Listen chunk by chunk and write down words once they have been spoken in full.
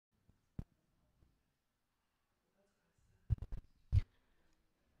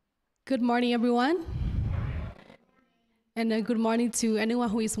Good morning, everyone. And good morning to anyone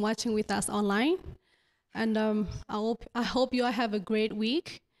who is watching with us online. And I hope you all have a great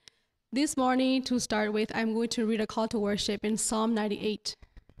week. This morning, to start with, I'm going to read a call to worship in Psalm 98.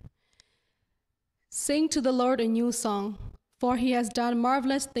 Sing to the Lord a new song, for he has done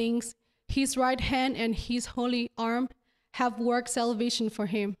marvelous things. His right hand and his holy arm have worked salvation for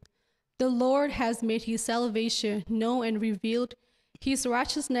him. The Lord has made his salvation known and revealed his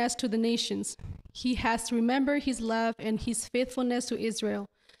righteousness to the nations. He has remembered his love and his faithfulness to Israel.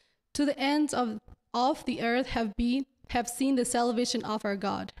 To the ends of the earth have seen the salvation of our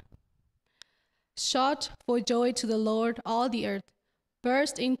God. Shout for joy to the Lord, all the earth.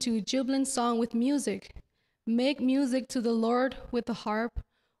 Burst into jubilant song with music. Make music to the Lord with the harp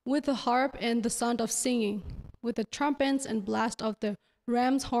and the sound of singing, with the trumpets and blast of the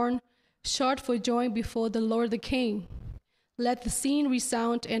ram's horn. Shout for joy before the Lord the King. Let the scene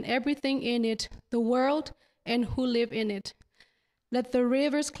resound and everything in it, the world and who live in it. Let the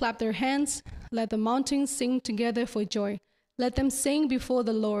rivers clap their hands. Let the mountains sing together for joy. Let them sing before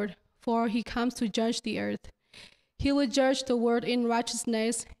the Lord, for he comes to judge the earth. He will judge the world in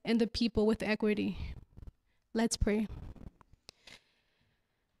righteousness and the people with equity. Let's pray.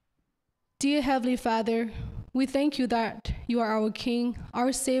 Dear Heavenly Father, we thank you that you are our King,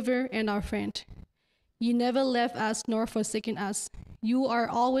 our Savior, and our friend. You never left us nor forsaken us. You are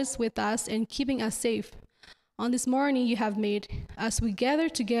always with us and keeping us safe. On this morning you have made, as we gather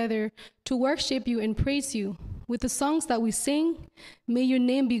together to worship you and praise you, with the songs that we sing, may your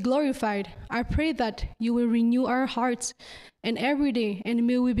name be glorified. I pray that you will renew our hearts and every day, and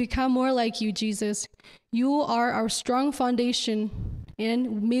may we become more like you, Jesus. You are our strong foundation,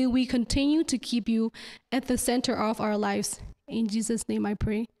 and may we continue to keep you at the center of our lives. In Jesus' name I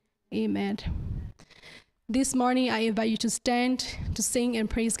pray. Amen. This morning, I invite you to stand, to sing and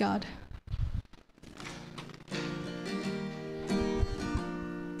praise God.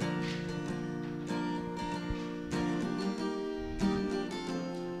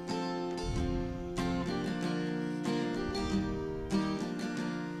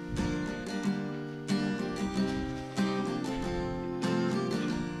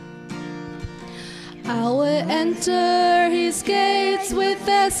 I will enter his gates with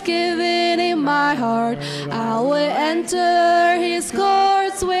thanksgiving in my heart. I will enter his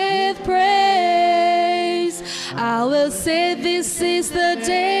courts with praise. I will say, this is the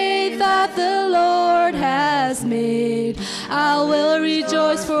day that the Lord has made. I will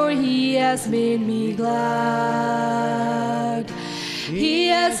rejoice, for he has made me glad. He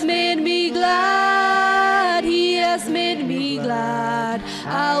has made me glad. He has made me glad.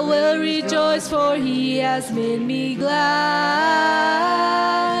 I will rejoice, for he has made me glad.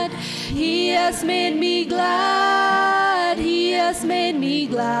 He has made me glad. He has made me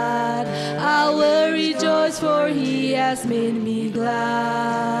glad. I will rejoice, for he has made me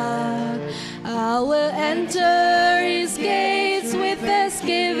glad. I will enter his gates with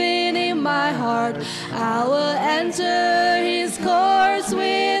thanksgiving in my heart. I will enter his courts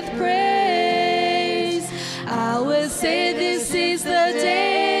with praise. I will say, this is the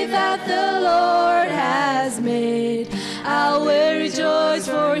day that the Lord has made. I will rejoice,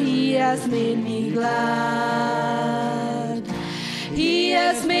 for he has made me glad. He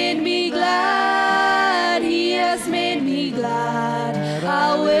has made me glad. He has made me glad.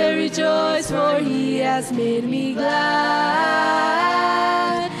 I will rejoice, for he has made me glad.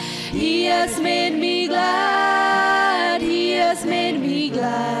 He has made me glad. He has made me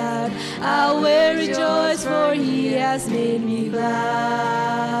glad. I will rejoice, for he has made me glad.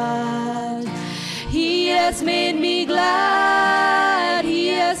 He has made me glad. He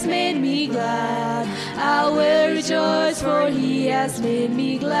has made me glad. I will rejoice, for he has made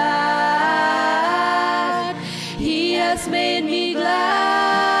me glad. He has made me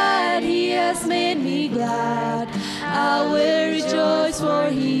glad. He has made me glad. I will rejoice, for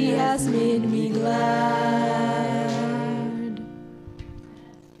he has made me glad.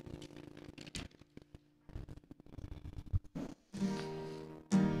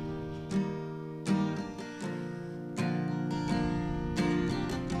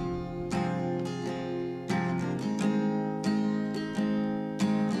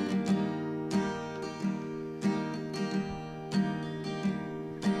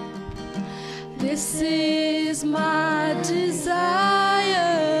 This is my desire,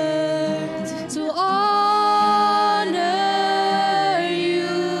 to honor you,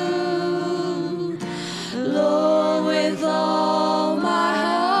 Lord, with all my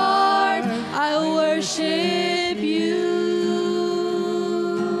heart I worship you.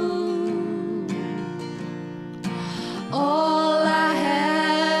 All I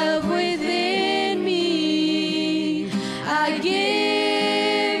have with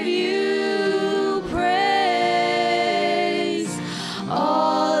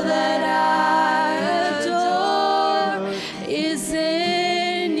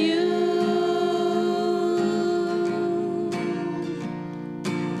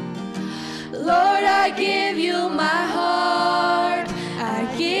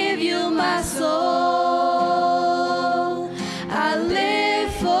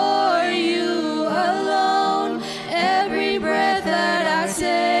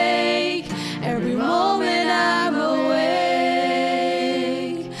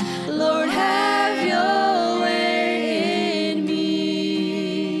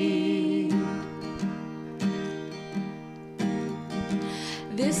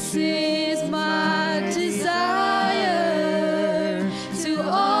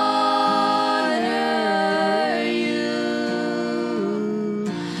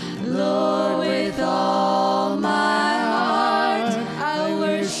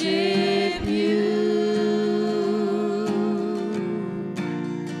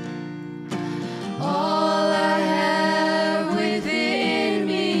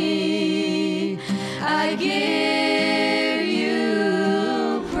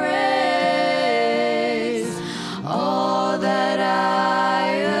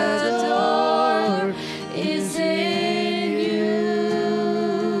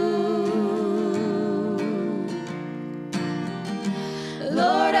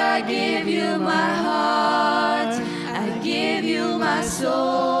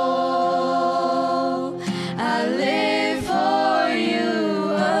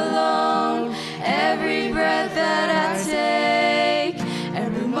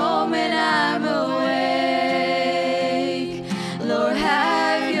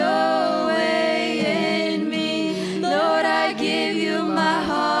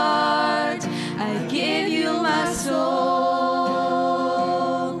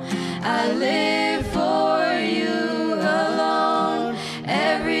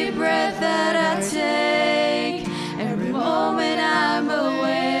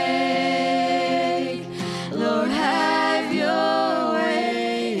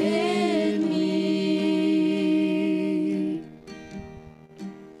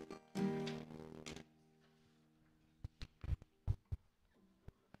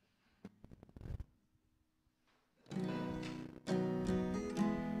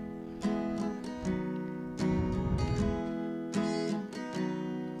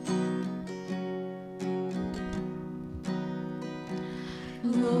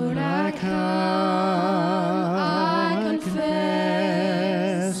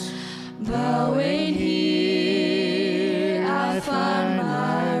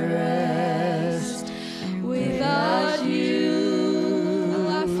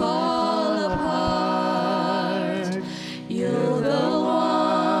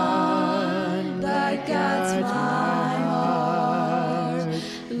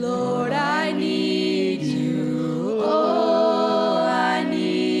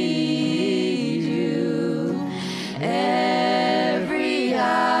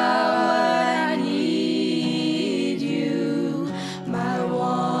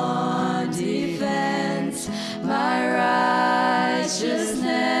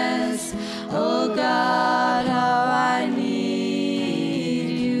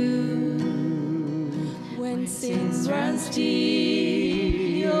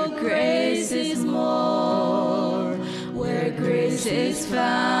peace is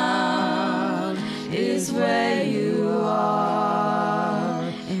found is where you are,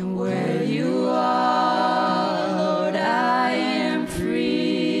 and where you are, Lord, I am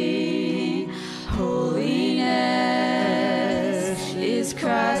free. Holiness is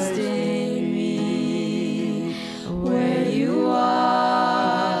Christ in me. Where you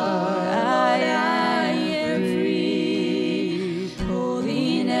are, I am free.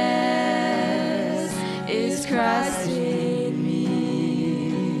 Holiness is Christ in me.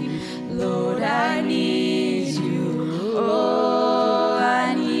 Lord, I need you. Oh,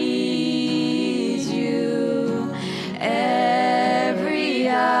 I need you. Every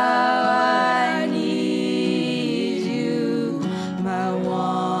hour I need you. My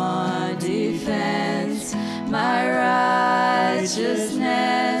one defense, my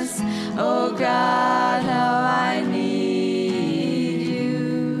righteousness. Oh God, how I need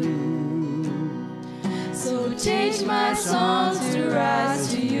you. So change my song to rise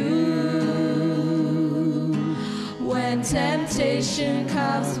to you. When temptation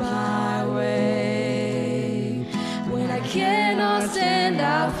comes my way, when I cannot stand,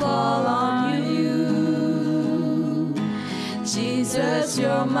 I fall on you. Jesus,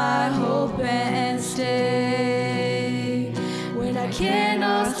 you're my hope and stay. When I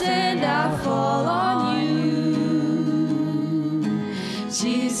cannot stand, I fall on you.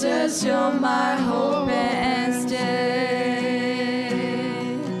 Jesus, you're my hope and stay.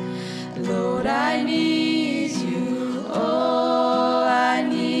 Lord, I need you. Oh, I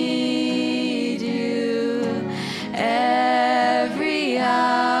need you. Every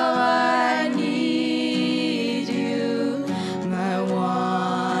hour I need you. My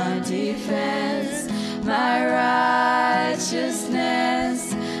one defense, my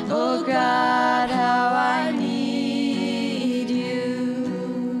righteousness. Oh God, how I need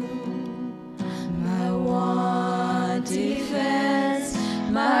you. My one defense,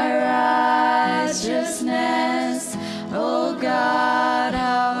 my righteousness. Oh God,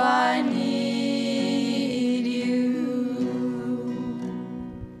 how I need you.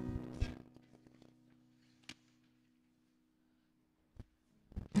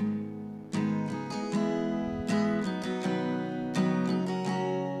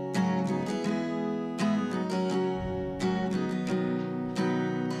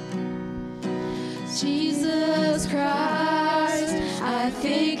 Jesus Christ, I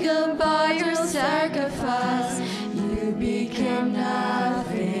think about your sacrifice. You became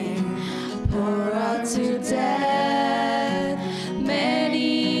nothing, pour out to death.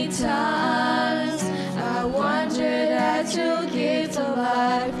 Many times I wondered at your gift of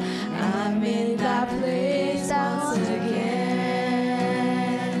life. I'm in that place once again.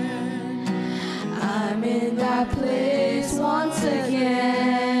 I'm in that place once again.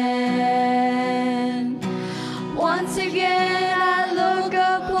 Once again I look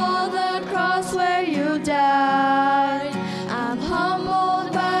upon the cross where you died. I'm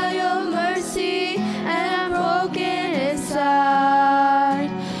humbled by your mercy and I'm broken inside.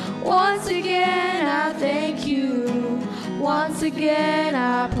 Once again I thank you. Once again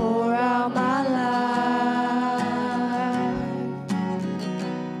I pour out my life.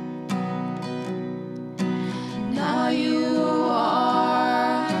 Now you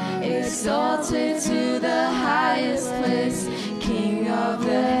are exalted to the highest place, King of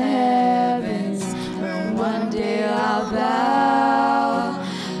the heavens, where one day I'll bow.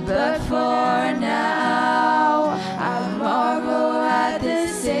 But for now, I marvel at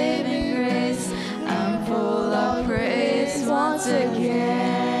this saving grace. I'm full of praise once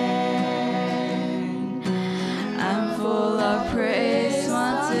again. I'm full of praise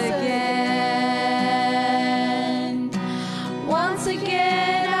once again. Once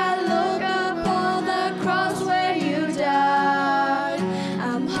again I look upon the cross where you died.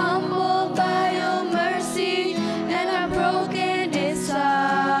 I'm humbled by your mercy and I'm broken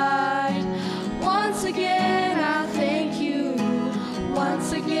inside. Once again I thank you.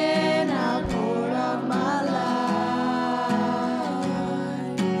 Once again I pour out my life.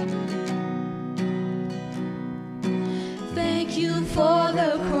 Thank you for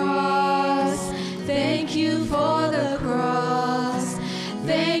the cross. Thank you for the cross.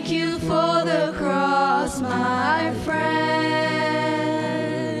 Thank you for the cross, my friend.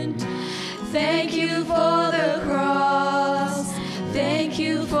 Thank you for the cross. Thank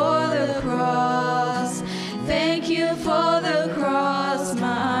you for the cross. Thank you for the cross,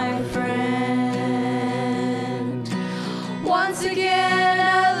 my friend. Once again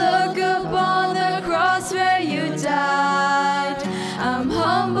I look upon the cross where you died. I'm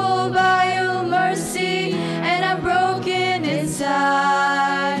humbled by your mercy and I'm broken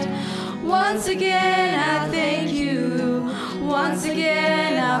inside. Once again I thank you. Once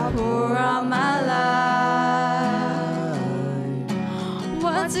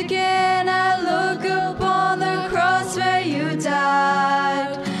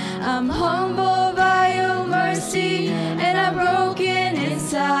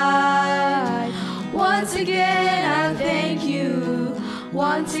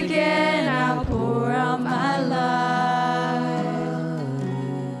again I'll pour out my life.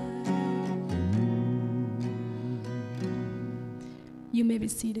 You may be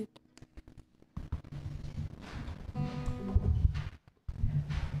seated.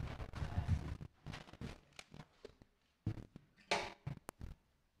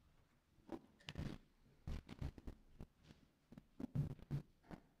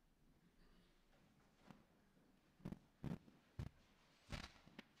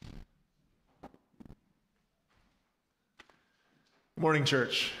 Morning,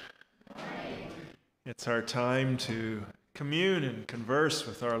 church. It's our time to commune and converse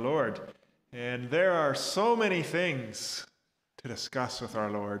with our Lord. And there are so many things to discuss with our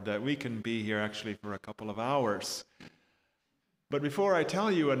Lord that we can be here actually for a couple of hours. But before I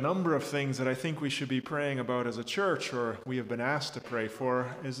tell you a number of things that I think we should be praying about as a church, or we have been asked to pray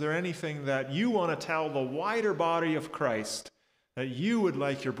for, is there anything that you want to tell the wider body of Christ that you would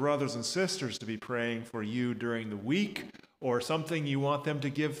like your brothers and sisters to be praying for you during the week, or something you want them to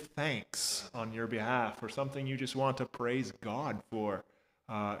give thanks on your behalf, or something you just want to praise God for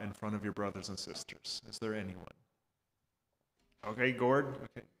in front of your brothers and sisters? Is there anyone? Okay, Gord.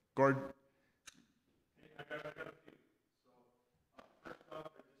 Okay, Gord. I got a few. So first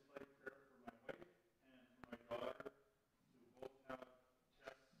off, I'd just like prayer for my wife and for my daughter, who both have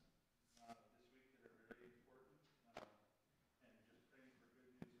tests this week that are very important, and just praying for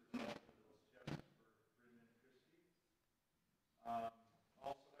good news results for those tests for Brenda and Christy.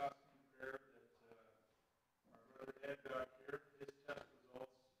 Also asking prayer that our brother Ed got here, his test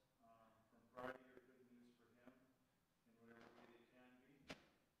results from Friday are good news for him in whatever way they can be.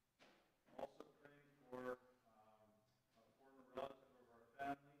 Also praying for a former relative of our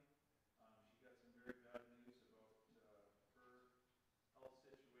family. She got some very bad news about her health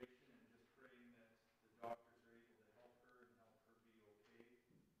situation, and just praying that the doctors are able to help her and help her be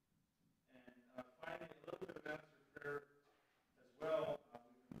okay. And finally, a little bit of answered prayer as well.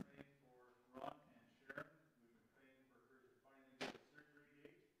 We've been praying for Ron and Sharon. We've been praying for her to finally get a surgery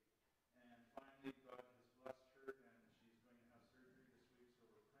date. And finally, God has blessed her, and she's going to have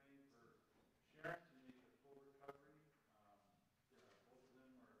surgery this week. So we're praying for Sharon to make a full recovery. Both of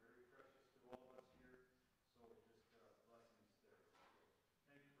them are very precious to all of us here. So just blessings there. So thank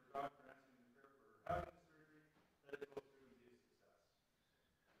you for God for answering the prayer for her having the surgery. Let it go through and be a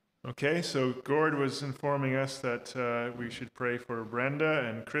success. Okay, so Gord was informing us that we should pray for Brenda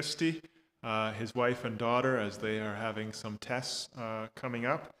and Christy, his wife and daughter, as they are having some tests coming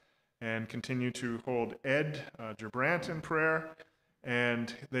up, and continue to hold Ed Gerbrandt in prayer.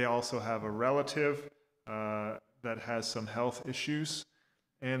 And they also have a relative that has some health issues.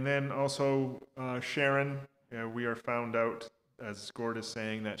 And then also Sharon, we are found out, as Gord is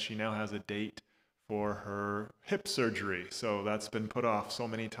saying, that she now has a date for her hip surgery. So that's been put off so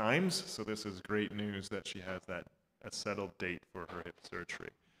many times. So this is great news that she has a settled date for her hip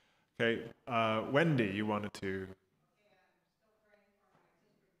surgery. Okay, Wendy, you wanted to...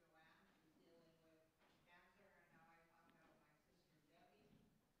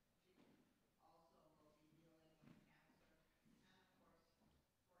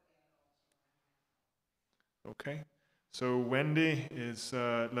 Okay, so Wendy is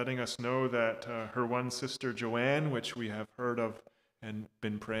letting us know that her one sister Joanne, which we have heard of and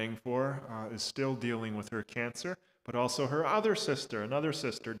been praying for, is still dealing with her cancer, but also her other sister, another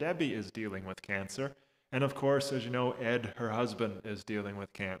sister, Debbie, is dealing with cancer. And of course, as you know, Ed, her husband, is dealing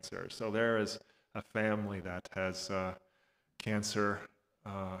with cancer. So there is a family that has cancer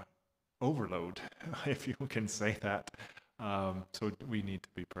overload, if you can say that. So we need to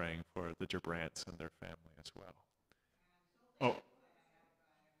be praying for the Gerbrandts and their family as well. Oh,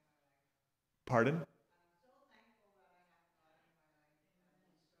 pardon?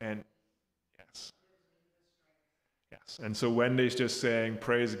 And yes. Yes. And so Wendy's just saying,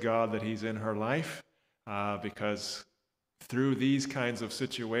 praise God that he's in her life, because through these kinds of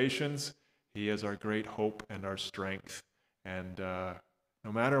situations, he is our great hope and our strength. And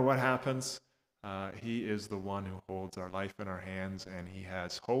no matter what happens, he is the one who holds our life in our hands, and he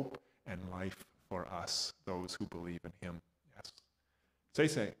has hope and life for us, those who believe in him.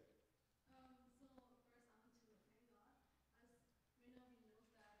 Yes. Say.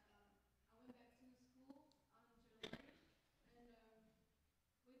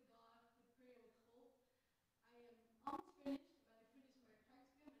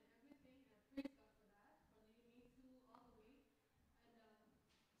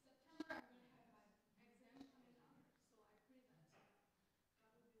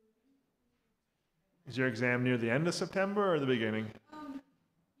 Is your exam near the end of September or the beginning?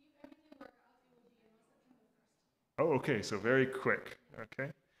 Oh, okay, so very quick.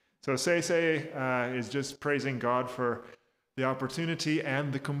 Okay. So Say is just praising God for the opportunity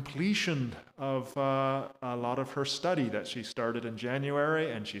and the completion of a lot of her study that she started in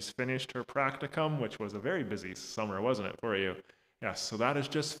January, and she's finished her practicum, which was a very busy summer, wasn't it, for you? Yes, so that is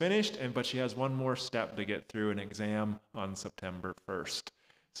just finished, but she has one more step to get through, an exam on September 1st.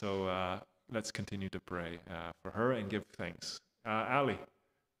 So let's continue to pray for her and give thanks. Ali.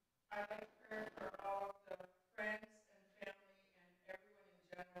 I'd like to pray for all of the friends and family and everyone in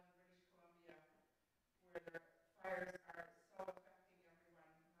general in British Columbia where the fires are so affecting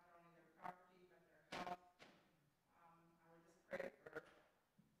everyone, not only their property but their health. I would just pray for an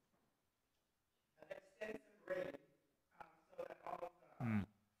extensive rain so that all of the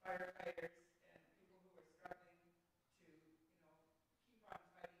firefighters and people who are struggling to, keep on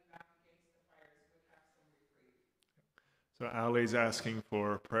fighting back against the fires would have some reprieve. So Ali's asking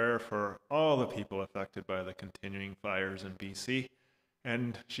for prayer for all the people affected by the continuing fires in BC.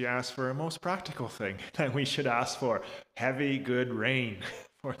 And she asked for a most practical thing that we should ask for: heavy, good rain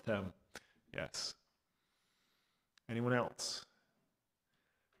for them. Yes. Anyone else?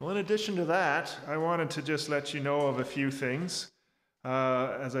 Well, in addition to that, I wanted to just let you know of a few things.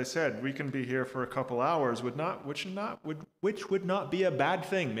 As I said, we can be here for a couple hours, which would not be a bad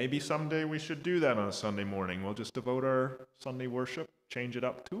thing. Maybe someday we should do that on a Sunday morning. We'll just devote our Sunday worship, change it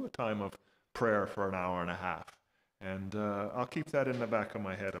up to a time of prayer for an hour and a half. And I'll keep that in the back of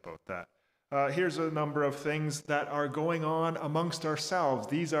my head about that. Here's a number of things that are going on amongst ourselves.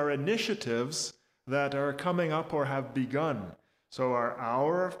 These are initiatives that are coming up or have begun. So our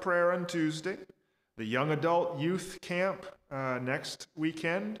hour of prayer on Tuesday, the young adult youth camp next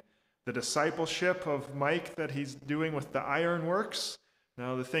weekend, the discipleship of Mike that he's doing with the Ironworks.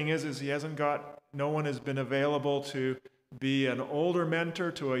 Now the thing is no one has been available to be an older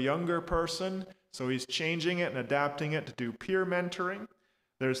mentor to a younger person, so he's changing it and adapting it to do peer mentoring.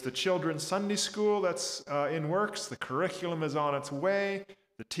 There's the children's Sunday school that's in works. The curriculum is on its way.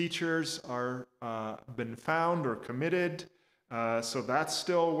 The teachers are been found or committed. So that's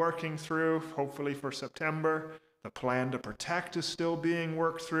still working through, hopefully for September. The plan to protect is still being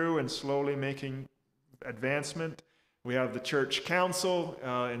worked through and slowly making advancement. We have the church council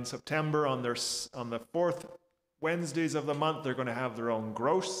in September on the fourth Wednesdays of the month. They're going to have their own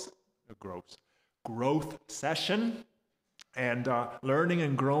growth session, and learning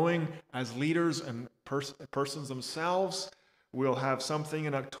and growing as leaders and persons themselves. We'll have something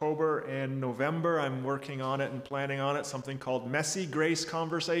in October and November. I'm working on it and planning on it, something called Messy Grace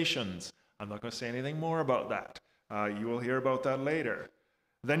Conversations. I'm not going to say anything more about that. You will hear about that later.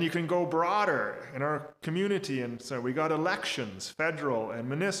 Then you can go broader in our community, and so we got elections, federal and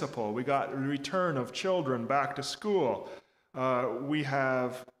municipal. We got return of children back to school. We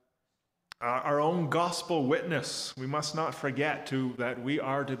have our own gospel witness. We must not forget that we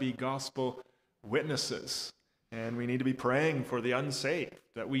are to be gospel witnesses. And we need to be praying for the unsaved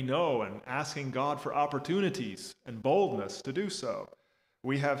that we know and asking God for opportunities and boldness to do so.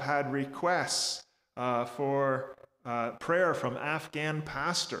 We have had requests for prayer from Afghan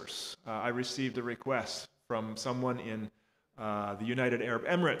pastors. I received a request from someone in the United Arab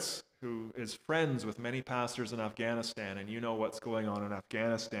Emirates who is friends with many pastors in Afghanistan, and you know what's going on in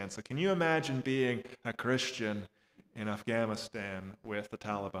Afghanistan. So can you imagine being a Christian in Afghanistan with the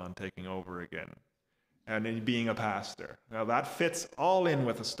Taliban taking over again? And in being a pastor. Now that fits all in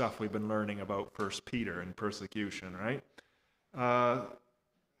with the stuff we've been learning about 1 Peter and persecution, right?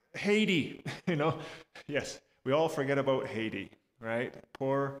 Haiti, yes, we all forget about Haiti, right?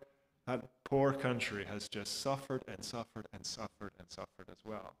 That poor country has just suffered and suffered and suffered and suffered as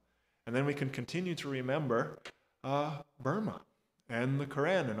well. And then we can continue to remember Burma and the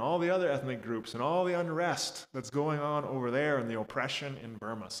Karen and all the other ethnic groups and all the unrest that's going on over there and the oppression in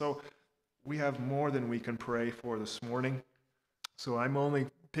Burma. So we have more than we can pray for this morning. So I'm only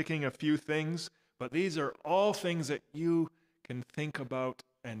picking a few things, but these are all things that you can think about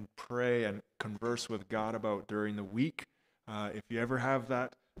and pray and converse with God about during the week. If you ever have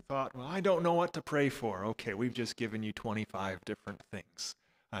that thought, well, I don't know what to pray for. Okay, we've just given you 25 different things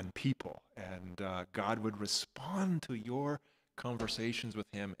and people, and God would respond to your conversations with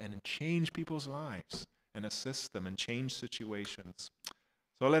him and change people's lives and assist them and change situations.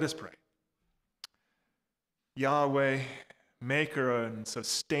 So let us pray. Yahweh, maker and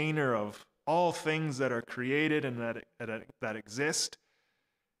sustainer of all things that are created and that exist,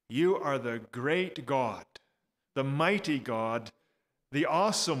 you are the great God, the mighty God, the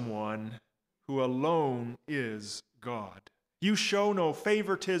awesome one who alone is God. You show no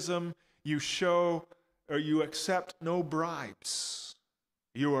favoritism, you accept no bribes.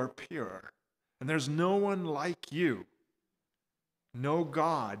 You are pure, and there's no one like you. no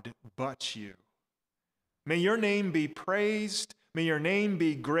God but you. May your name be praised. May your name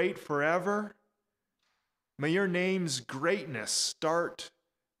be great forever. May your name's greatness start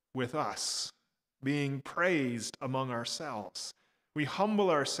with us, being praised among ourselves. We humble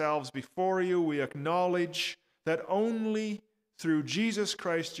ourselves before you. We acknowledge that only through Jesus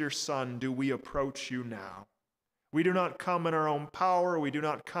Christ, your Son, do we approach you now. We do not come in our own power. We do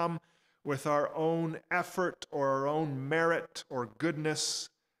not come with our own effort or our own merit or goodness.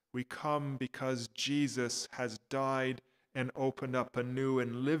 We come because Jesus has died and opened up a new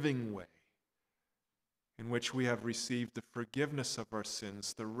and living way in which we have received the forgiveness of our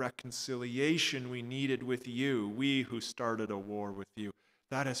sins, the reconciliation we needed with you, we who started a war with you.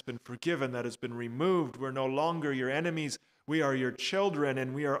 That has been forgiven, that has been removed. We're no longer your enemies. We are your children,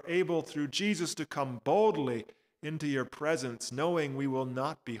 and we are able through Jesus to come boldly into your presence, knowing we will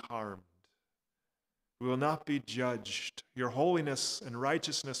not be harmed. We will not be judged. Your holiness and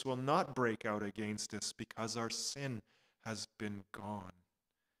righteousness will not break out against us because our sin has been gone,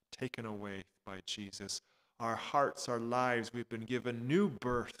 taken away by Jesus. Our hearts, our lives, we've been given new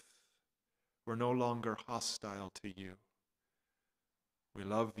birth. We're no longer hostile to you. We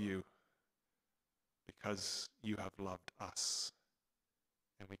love you because you have loved us.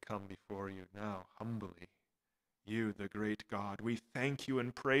 And we come before you now humbly. You, the great God, we thank you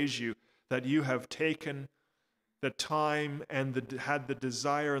and praise you that you have taken the time and had the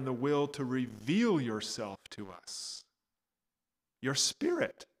desire and the will to reveal yourself to us. Your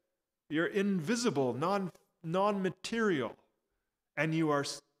Spirit, you're invisible, non-material, and you are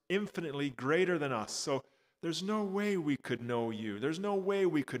infinitely greater than us. So there's no way we could know you. There's no way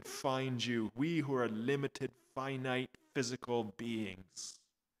we could find you, we who are limited, finite, physical beings,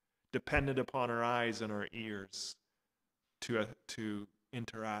 dependent upon our eyes and our ears to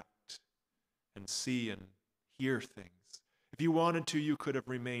interact and see and hear things. If you wanted to, you could have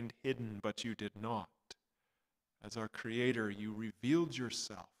remained hidden, but you did not. As our Creator, you revealed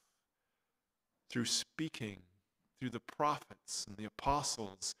yourself through speaking, through the prophets and the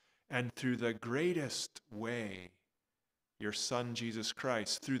apostles, and through the greatest way, your Son, Jesus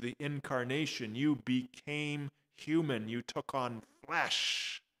Christ. Through the incarnation, you became human. You took on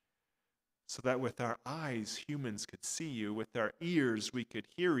flesh, so that with our eyes, humans could see you. With our ears, we could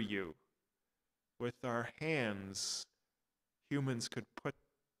hear you. With our hands, humans could put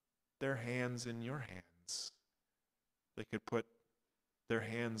their hands in your hands. They could put their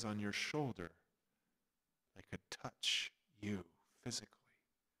hands on your shoulder. They could touch you physically.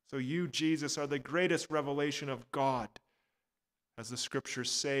 So you, Jesus, are the greatest revelation of God. As the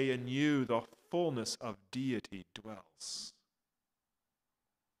scriptures say, in you the fullness of deity dwells.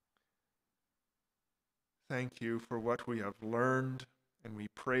 Thank you for what we have learned, and we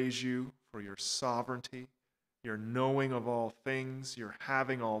praise you for your sovereignty, your knowing of all things, your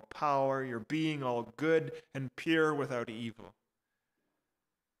having all power, your being all good and pure without evil.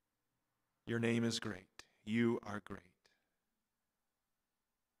 Your name is great. You are great.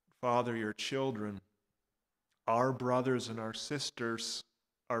 Father, your children, our brothers and our sisters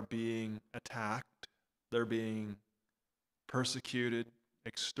are being attacked. They're being persecuted,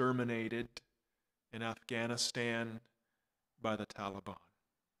 exterminated in Afghanistan by the Taliban.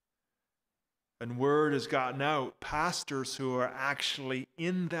 And word has gotten out. Pastors who are actually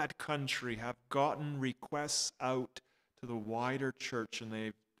in that country have gotten requests out to the wider church, and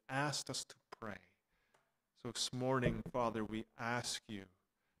they've asked us to pray. So this morning, Father, we ask you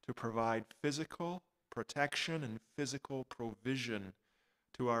to provide physical protection and physical provision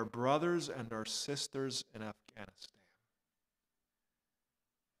to our brothers and our sisters in Afghanistan.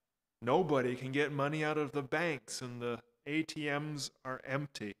 Nobody can get money out of the banks, and the ATMs are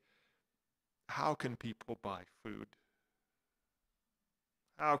empty. How can people buy food?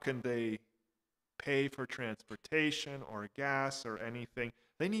 How can they pay for transportation or gas or anything?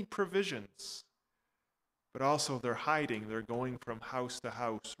 They need provisions. But also they're hiding. They're going from house to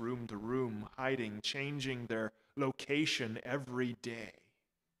house, room to room, hiding, changing their location every day.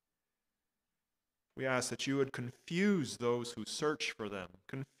 We ask that you would confuse those who search for them,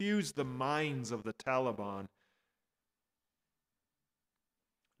 confuse the minds of the Taliban.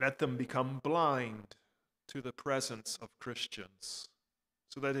 Let them become blind to the presence of Christians,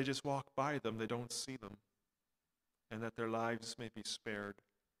 so that they just walk by them, they don't see them, and that their lives may be spared.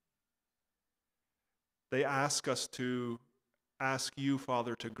 They ask us to ask you,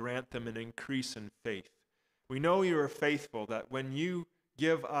 Father, to grant them an increase in faith. We know you are faithful, that when you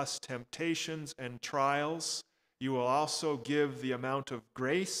give us temptations and trials, you will also give the amount of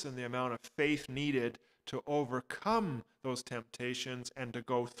grace and the amount of faith needed to overcome those temptations and to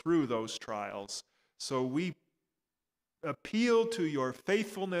go through those trials. So we appeal to your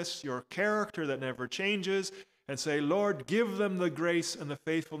faithfulness, your character that never changes, and say, Lord, give them the grace and the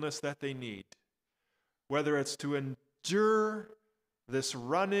faithfulness that they need. Whether it's to endure this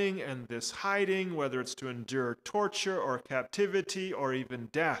running and this hiding, whether it's to endure torture or captivity or even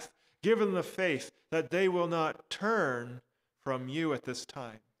death, give them the faith that they will not turn from you at this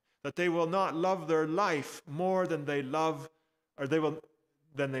time, that they will not love their life more than they love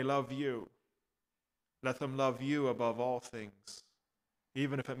you. Let them love you above all things,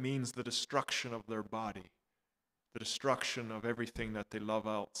 even if it means the destruction of their body, the destruction of everything that they love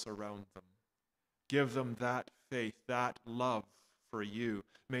else around them. Give them that faith, that love for you.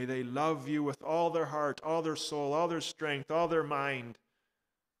 May they love you with all their heart, all their soul, all their strength, all their mind,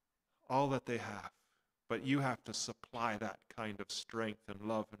 all that they have. But you have to supply that kind of strength and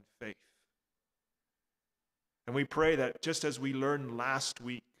love and faith. And we pray that just as we learned last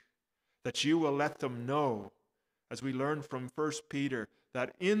week, that you will let them know, as we learned from 1 Peter,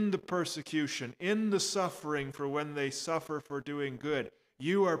 that in the persecution, in the suffering for when they suffer for doing good,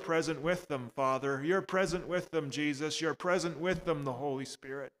 you are present with them, Father. You're present with them, Jesus. You're present with them, the Holy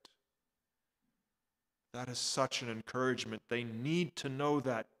Spirit. That is such an encouragement. They need to know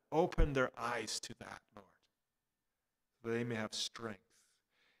that. Open their eyes to that, Lord, so they may have strength.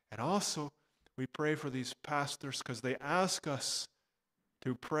 And also, we pray for these pastors because they ask us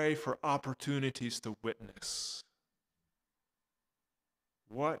to pray for opportunities to witness.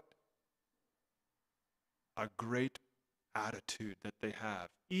 What a great attitude that they have.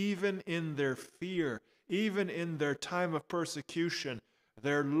 Even in their fear, even in their time of persecution,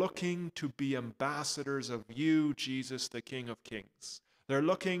 they're looking to be ambassadors of you, Jesus, the King of Kings. They're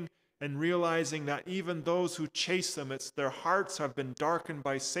looking and realizing that even those who chase them, their hearts have been darkened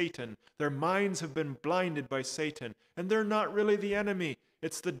by Satan. Their minds have been blinded by Satan. And they're not really the enemy.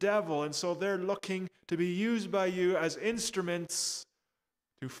 It's the devil. And so they're looking to be used by you as instruments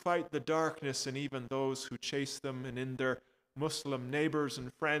to fight the darkness and even those who chase them, and in their Muslim neighbors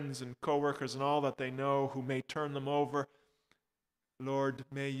and friends and co-workers and all that they know who may turn them over. Lord,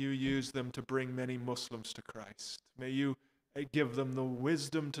 may you use them to bring many Muslims to Christ. May you give them the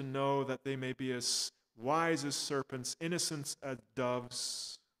wisdom to know that they may be as wise as serpents, innocent as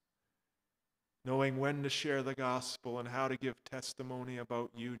doves, knowing when to share the gospel and how to give testimony about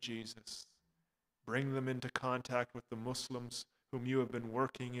you, Jesus. Bring them into contact with the Muslims whom you have been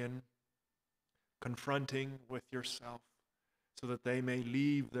working in, confronting with yourself, so that they may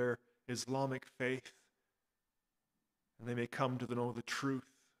leave their Islamic faith and they may come to know the truth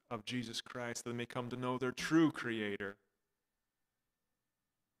of Jesus Christ, that they may come to know their true Creator,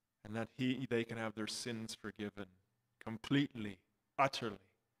 and that they can have their sins forgiven completely, utterly,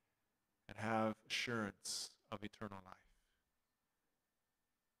 and have assurance of eternal life.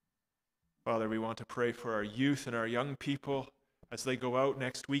 Father, we want to pray for our youth and our young people as they go out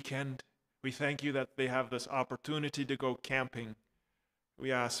next weekend. We thank you that they have this opportunity to go camping.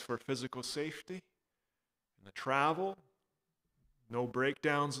 We ask for physical safety in the travel, no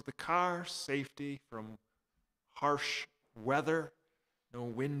breakdowns of the car, safety from harsh weather, no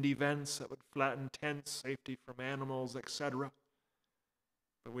wind events that would flatten tents, safety from animals, etc.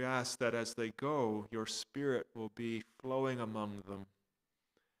 But we ask that as they go, your Spirit will be flowing among them,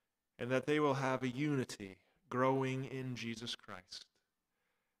 and that they will have a unity growing in Jesus Christ,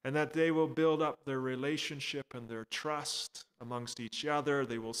 and that they will build up their relationship and their trust amongst each other.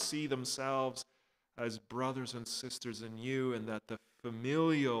 They will see themselves as brothers and sisters in you, and that the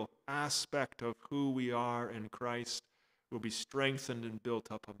familial aspect of who we are in Christ will be strengthened and built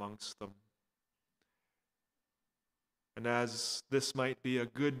up amongst them. And as this might be a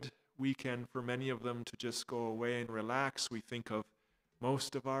good weekend for many of them to just go away and relax, we think of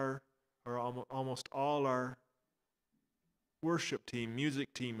most of our, or almost all our worship team,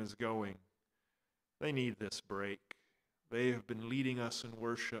 music team is going. They need this break. They have been leading us in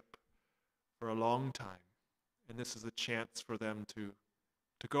worship for a long time, and this is a chance for them to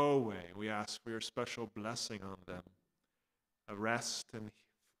go away. We ask for your special blessing on them, a rest and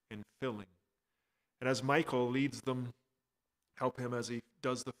in filling. And as Michael leads them, help him as he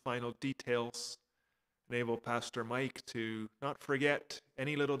does the final details. Enable Pastor Mike to not forget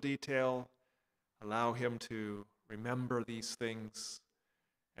any little detail. Allow him to remember these things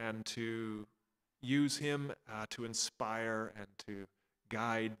and to use him to inspire and to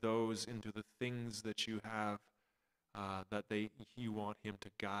guide those into the things that you have, you want him to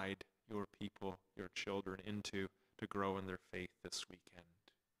guide your people, your children into, to grow in their faith this weekend.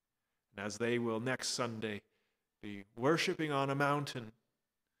 And as they will next Sunday be worshiping on a mountain,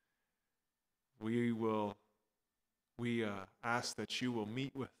 we ask that you will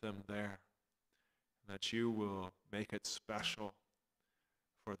meet with them there, and that you will make it special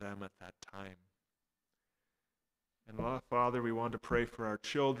for them at that time. And Father, we want to pray for our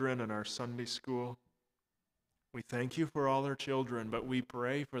children and our Sunday school. We thank you for all our children, but we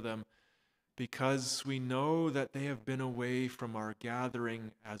pray for them because we know that they have been away from our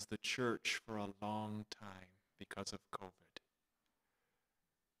gathering as the church for a long time because of COVID.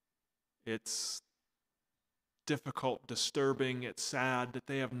 It's difficult, disturbing, it's sad that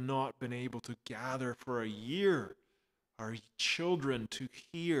they have not been able to gather for a year, our children to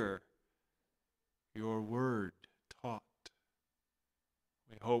hear your word taught.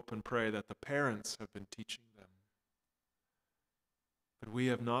 We hope and pray that the parents have been teaching them, but we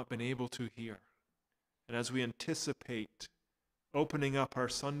have not been able to hear. And as we anticipate opening up our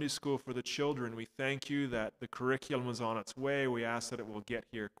Sunday school for the children, we thank you that the curriculum is on its way. We ask that it will get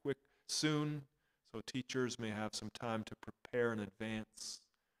here soon, so teachers may have some time to prepare in advance.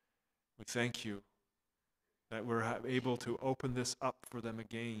 We thank you that we're able to open this up for them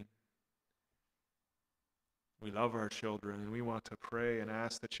again. We love our children, and we want to pray and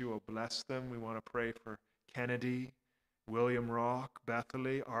ask that you will bless them. We want to pray for Kennedy, William Rock,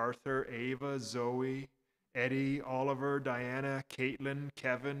 Bethany, Arthur, Ava, Zoe, Eddie, Oliver, Diana, Caitlin,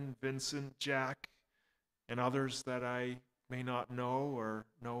 Kevin, Vincent, Jack, and others that I may not know or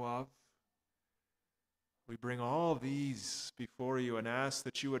know of. We bring all these before you and ask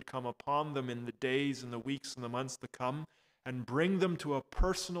that you would come upon them in the days and the weeks and the months to come and bring them to a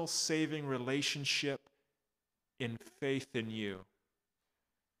personal saving relationship in faith in you.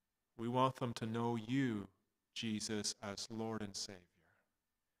 We want them to know you, Jesus, as Lord and Savior.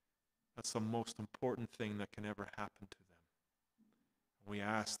 That's the most important thing that can ever happen to them. We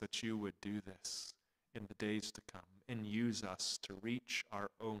ask that you would do this in the days to come and use us to reach our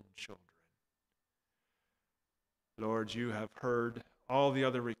own children. Lord, you have heard all the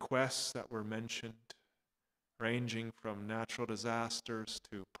other requests that were mentioned, ranging from natural disasters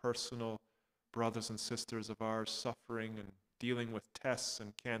to personal brothers and sisters of ours suffering and dealing with tests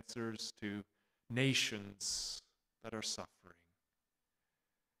and cancers to nations that are suffering.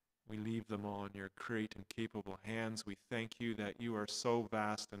 We leave them all in your great and capable hands. We thank you that you are so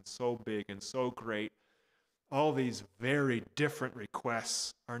vast and so big and so great. All these very different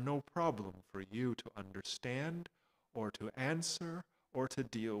requests are no problem for you to understand or to answer or to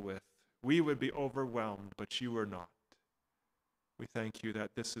deal with. We would be overwhelmed, but you are not. We thank you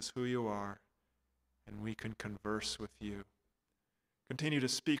that this is who you are, and we can converse with you. Continue to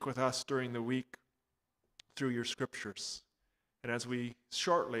speak with us during the week through your scriptures. And as we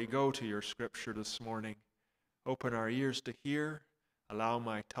shortly go to your scripture this morning, open our ears to hear, allow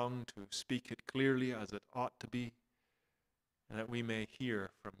my tongue to speak it clearly as it ought to be, and that we may hear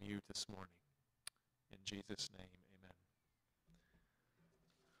from you this morning. In Jesus' name, amen.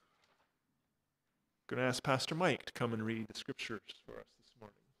 I'm going to ask Pastor Mike to come and read the scriptures for us this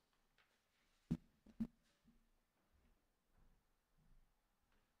morning.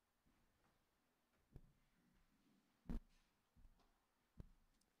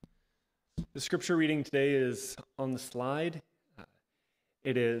 The scripture reading today is on the slide.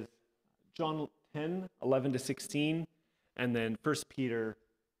 It is John 10, 11 to 16, and then 1 Peter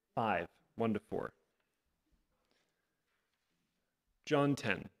 5, 1 to 4. John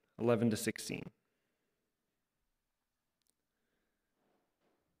 10, 11 to 16.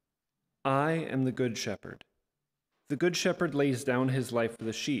 I am the good shepherd. The good shepherd lays down his life for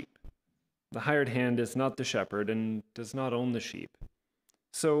the sheep. The hired hand is not the shepherd and does not own the sheep.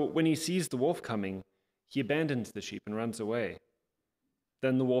 So when he sees the wolf coming, he abandons the sheep and runs away.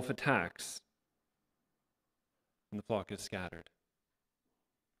 Then the wolf attacks, and the flock is scattered.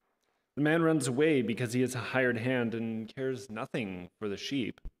 The man runs away because he is a hired hand and cares nothing for the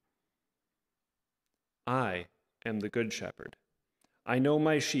sheep. I am the good shepherd. I know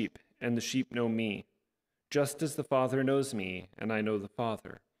my sheep, and the sheep know me, just as the Father knows me, and I know the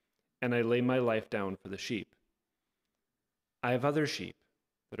Father, and I lay my life down for the sheep. I have other sheep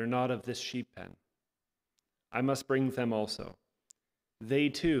that are not of this sheep pen. I must bring them also. They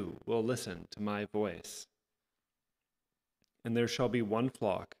too will listen to my voice. And there shall be one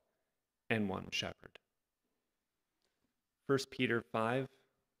flock and one shepherd. 1 Peter 5,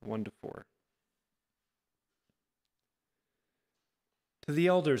 1 to 4. To the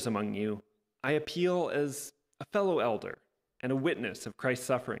elders among you, I appeal as a fellow elder and a witness of Christ's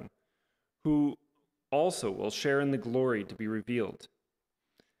suffering, who also will share in the glory to be revealed.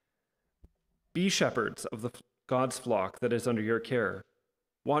 Be shepherds of God's flock that is under your care,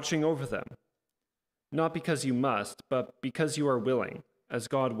 watching over them, not because you must, but because you are willing, as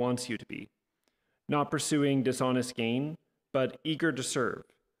God wants you to be, not pursuing dishonest gain, but eager to serve,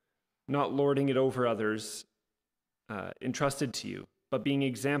 not lording it over others entrusted to you, but being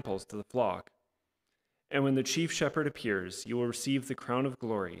examples to the flock. And when the chief shepherd appears, you will receive the crown of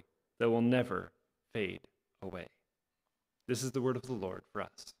glory that will never fade away. This is the word of the Lord for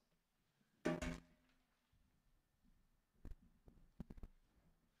us.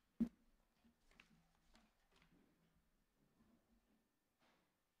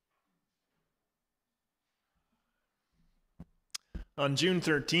 On June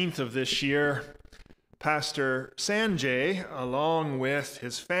 13th of this year, Pastor Sanjay, along with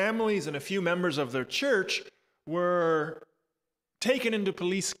his families and a few members of their church, were taken into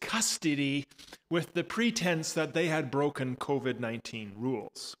police custody with the pretense that they had broken COVID-19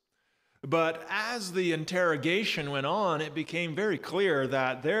 rules. But as the interrogation went on, it became very clear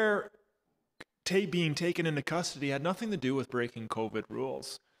that their being taken into custody had nothing to do with breaking COVID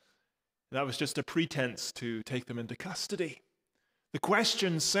rules. That was just a pretense to take them into custody. The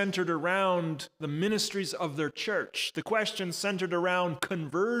questions centered around the ministries of their church. The questions centered around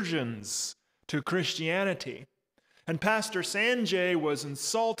conversions to Christianity. And Pastor Sanjay was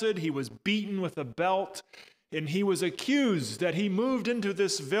insulted, he was beaten with a belt, and he was accused that he moved into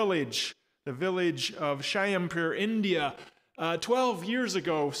this village, the village of Shyampur, India, 12 years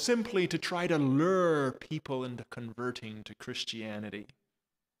ago, simply to try to lure people into converting to Christianity.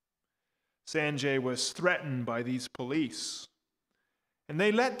 Sanjay was threatened by these police. And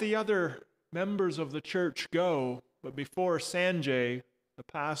they let the other members of the church go, but before Sanjay, the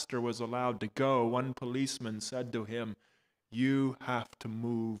pastor, was allowed to go, one policeman said to him, "You have to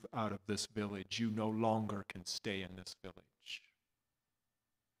move out of this village. You no longer can stay in this village."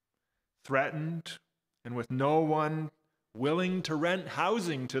 Threatened, and with no one willing to rent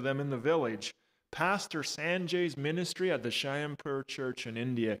housing to them in the village, Pastor Sanjay's ministry at the Shyampur Church in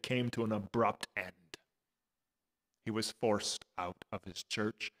India came to an abrupt end. He was forced out of his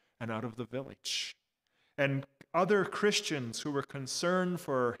church and out of the village. And other Christians who were concerned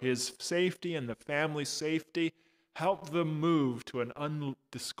for his safety and the family's safety helped them move to an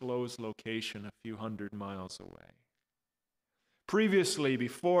undisclosed location a few hundred miles away. Previously,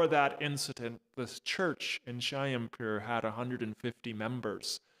 before that incident, this church in Shyampur had 150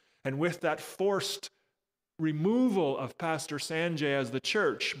 members. And with that forced removal of Pastor Sanjay as the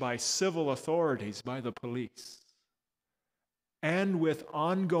church by civil authorities, by the police, and with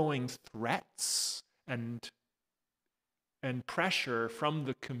ongoing threats and pressure from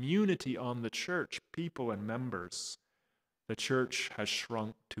the community on the church, people and members, the church has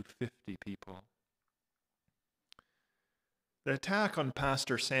shrunk to 50 people. The attack on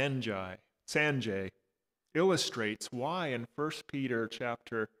Pastor Sanjay illustrates why in 1 Peter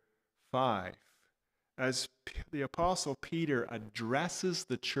chapter 5, as the Apostle Peter addresses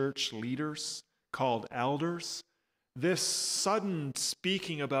the church leaders called elders, this sudden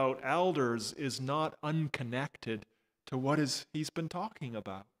speaking about elders is not unconnected to what he's been talking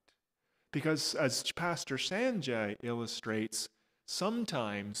about. Because as Pastor Sanjay illustrates,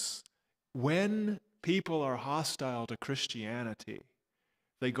 sometimes when people are hostile to Christianity,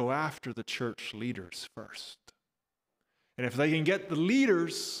 they go after the church leaders first. And if they can get the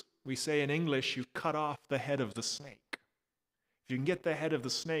leaders, we say in English, you cut off the head of the snake. If you can get the head of the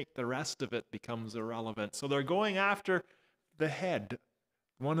snake, the rest of it becomes irrelevant. So they're going after the head,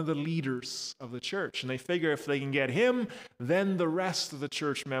 one of the leaders of the church. And they figure if they can get him, then the rest of the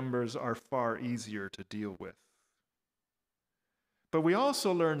church members are far easier to deal with. But we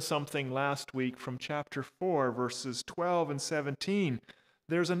also learned something last week from chapter 4, verses 12 and 17.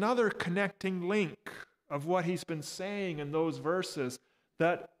 There's another connecting link of what he's been saying in those verses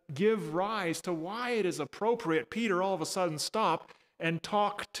that give rise to why it is appropriate Peter all of a sudden stop and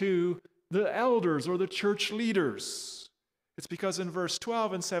talk to the elders or the church leaders. It's because in verse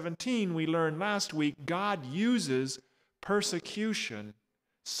 12 and 17 we learned last week God uses persecution,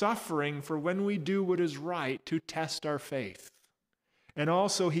 suffering for when we do what is right, to test our faith. And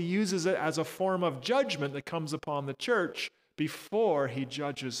also he uses it as a form of judgment that comes upon the church before he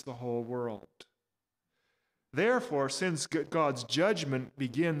judges the whole world. Therefore, since God's judgment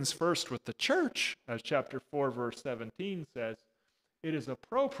begins first with the church, as chapter 4, verse 17 says, it is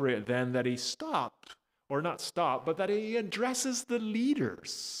appropriate then that he that he addresses the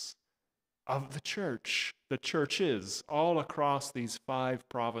leaders of the churches, all across these 5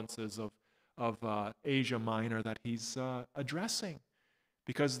 provinces of Asia Minor that he's addressing.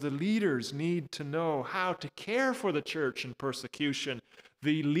 Because the leaders need to know how to care for the church in persecution.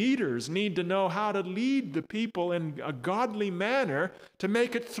 The leaders need to know how to lead the people in a godly manner to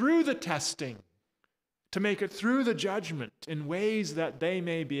make it through the testing, to make it through the judgment in ways that they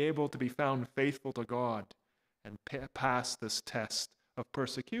may be able to be found faithful to God and pass this test of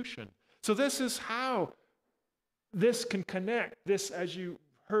persecution. So this is how this can connect. This, as you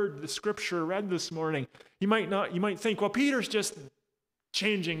heard the scripture read this morning, you might think, well, Peter's just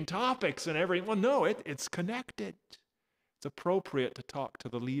changing topics and everything. Well, no, it's connected. It's appropriate to talk to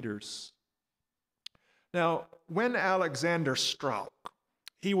the leaders. Now, when Alexander Strauch,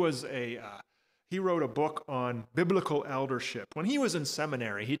 he wrote a book on biblical eldership. When he was in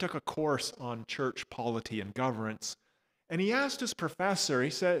seminary, he took a course on church polity and governance. And he asked his professor, he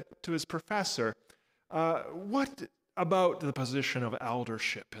said to his professor, what about the position of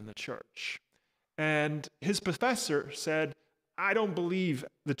eldership in the church? And his professor said, I don't believe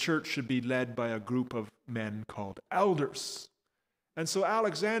the church should be led by a group of men called elders. And so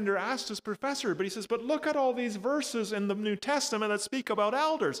Alexander asked his professor, but he says, but look at all these verses in the New Testament that speak about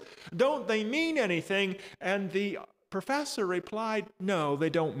elders. Don't they mean anything? And the professor replied, no, they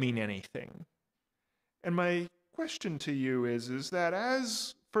don't mean anything. And my question to you is that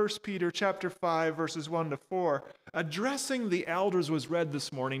as 1 Peter chapter 5, verses 1 to 4, addressing the elders was read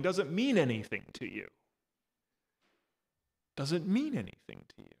this morning, does it mean anything to you? Does it mean anything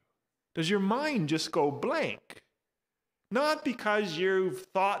to you? Does your mind just go blank? Not because you've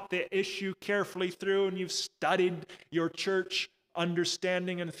thought the issue carefully through and you've studied your church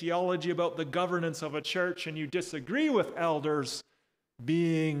understanding and theology about the governance of a church and you disagree with elders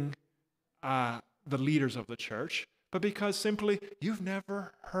being the leaders of the church, but because simply you've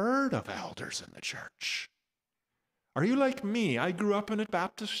never heard of elders in the church. Are you like me? I grew up in a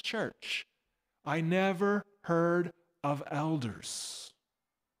Baptist church. I never heard of elders.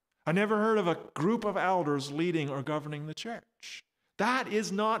 I never heard of a group of elders leading or governing the church. That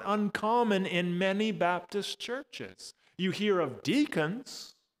is not uncommon in many Baptist churches. You hear of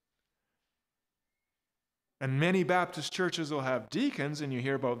deacons, and many Baptist churches will have deacons, and you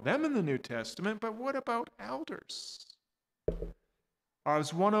hear about them in the New Testament, but what about elders?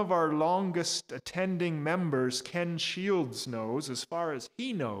 As one of our longest attending members, Ken Shields, knows, as far as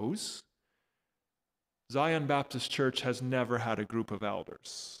he knows, Zion Baptist Church has never had a group of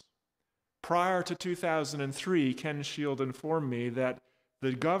elders. Prior to 2003, Ken Shield informed me that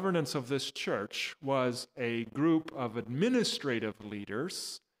the governance of this church was a group of administrative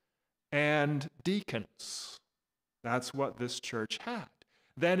leaders and deacons. That's what this church had.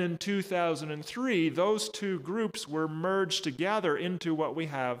 Then in 2003, those two groups were merged together into what we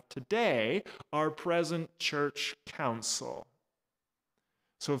have today, our present church council.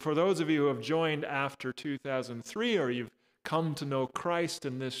 So for those of you who have joined after 2003, or you've come to know Christ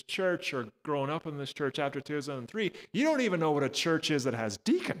in this church or grown up in this church after 2003, you don't even know what a church is that has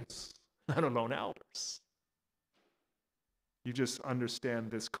deacons, let alone elders. You just understand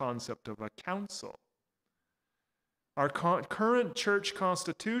this concept of a council. Our current church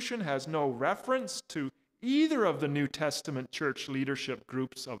constitution has no reference to either of the New Testament church leadership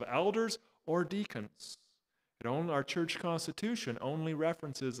groups of elders or deacons. Our church constitution only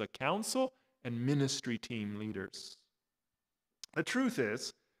references a council and ministry team leaders. The truth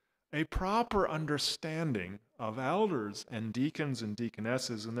is, a proper understanding of elders and deacons and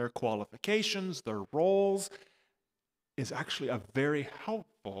deaconesses and their qualifications, their roles, is actually a very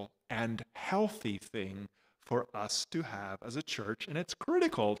helpful and healthy thing for us to have as a church, and it's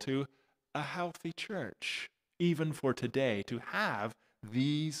critical to a healthy church, even for today, to have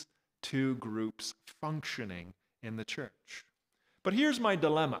these two groups functioning in the church. But here's my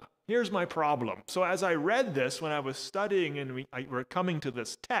dilemma. Here's my problem. So as I read this, when I was studying and we're coming to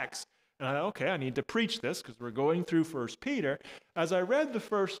this text, and I thought, okay, I need to preach this because we're going through 1 Peter. As I read the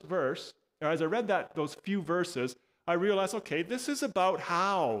first verse, or as I read those few verses, I realized, okay, this is about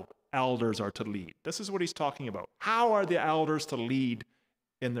how elders are to lead. This is what he's talking about. How are the elders to lead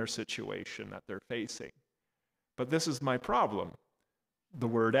in their situation that they're facing? But this is my problem. The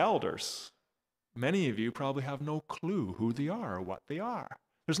word elders. Many of you probably have no clue who they are or what they are.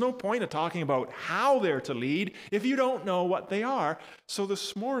 There's no point of talking about how they're to lead if you don't know what they are. So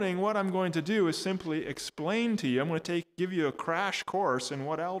this morning, what I'm going to do is simply explain to you. I'm going to give you a crash course in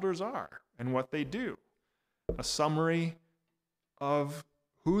what elders are and what they do. A summary of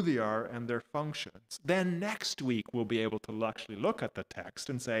who they are and their functions. Then next week, we'll be able to actually look at the text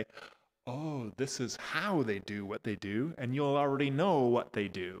and say, oh, this is how they do what they do, and you'll already know what they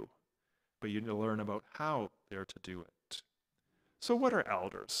do. But you need to learn about how they're to do it. So what are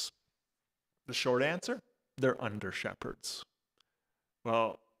elders? The short answer, they're under shepherds.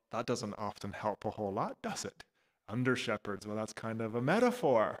 Well, that doesn't often help a whole lot, does it? Under shepherds, well, that's kind of a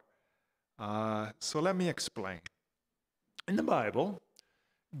metaphor. So let me explain. In the Bible,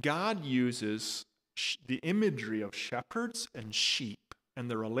 God uses the imagery of shepherds and sheep and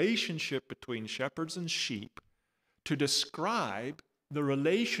the relationship between shepherds and sheep to describe the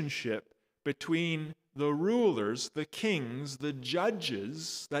relationship between the rulers, the kings, the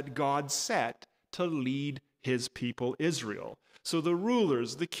judges that God set to lead his people Israel. So the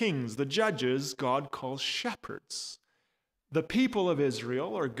rulers, the kings, the judges, God calls shepherds. The people of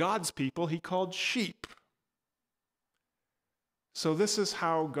Israel, or God's people, he called sheep. So this is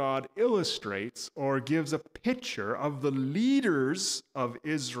how God illustrates or gives a picture of the leaders of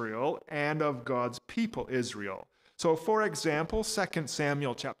Israel and of God's people Israel. So for example, 2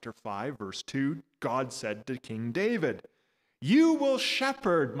 Samuel chapter 5, verse 2, God said to King David, "You will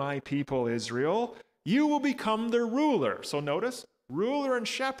shepherd my people Israel. You will become their ruler." So notice, ruler and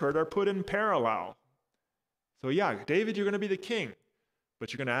shepherd are put in parallel. So yeah, David, you're going to be the king,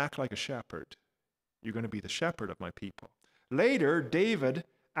 but you're going to act like a shepherd. You're going to be the shepherd of my people. Later, David,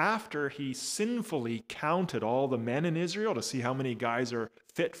 after he sinfully counted all the men in Israel to see how many guys are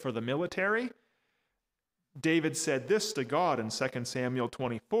fit for the military, David said this to God in 2 Samuel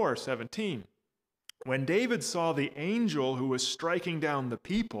 24:17. When David saw the angel who was striking down the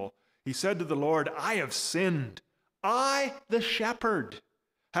people, he said to the Lord, "I have sinned. I, the shepherd,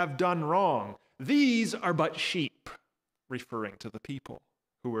 have done wrong. These are but sheep," referring to the people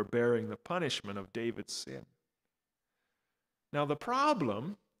who were bearing the punishment of David's sin. Now the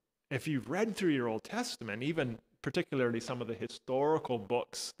problem, if you've read through your Old Testament, even particularly some of the historical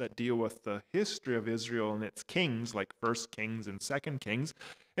books that deal with the history of Israel and its kings, like 1 Kings and 2 Kings,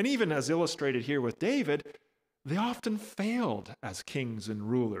 and even as illustrated here with David, they often failed as kings and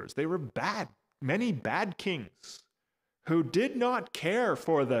rulers. They were bad, many bad kings who did not care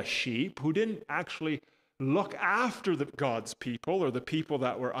for the sheep, who didn't actually look after God's people or the people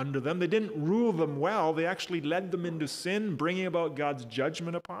that were under them. They didn't rule them well. They actually led them into sin, bringing about God's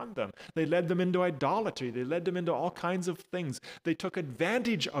judgment upon them. They led them into idolatry. They led them into all kinds of things. They took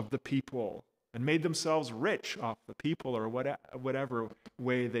advantage of the people and made themselves rich off the people, or whatever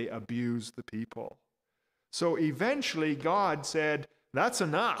way they abused the people. So eventually God said, "That's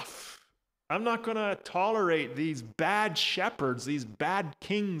enough. I'm not going to tolerate these bad shepherds, these bad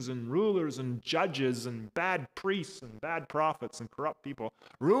kings and rulers and judges and bad priests and bad prophets and corrupt people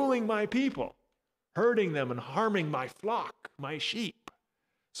ruling my people, hurting them and harming my flock, my sheep."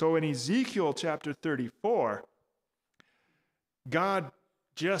 So in Ezekiel chapter 34, God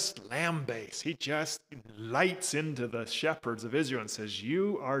just lambastes. He just lights into the shepherds of Israel and says,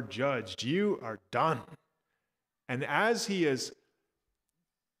 "You are judged. You are done." And as he is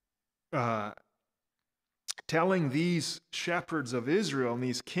telling these shepherds of Israel and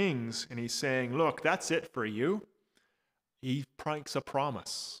these kings, and he's saying, "Look, that's it for you," he makes a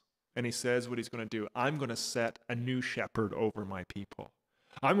promise. And he says what he's going to do. "I'm going to set a new shepherd over my people.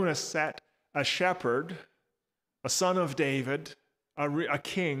 I'm going to set a shepherd, a son of David, a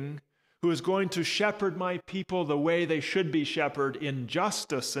king, who is going to shepherd my people the way they should be shepherded, in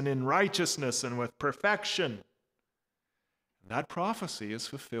justice and in righteousness and with perfection." That prophecy is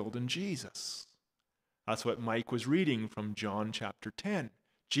fulfilled in Jesus. That's what Mike was reading from John chapter 10.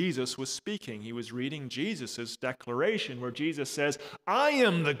 Jesus was speaking. He was reading Jesus' declaration where Jesus says, "I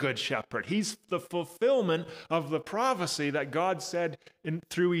am the good shepherd." He's the fulfillment of the prophecy that God said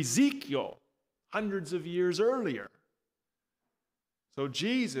through Ezekiel hundreds of years earlier. So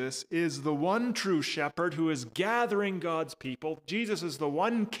Jesus is the one true shepherd who is gathering God's people. Jesus is the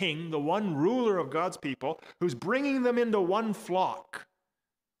one king, the one ruler of God's people, who's bringing them into one flock,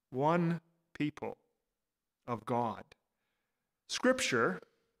 one people of God. Scripture,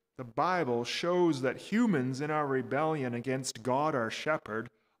 the Bible, shows that humans in our rebellion against God, our shepherd,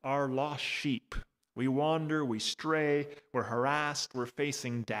 are lost sheep. We wander, we stray, we're harassed, we're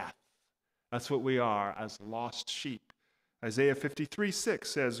facing death. That's what we are as lost sheep. Isaiah 53:6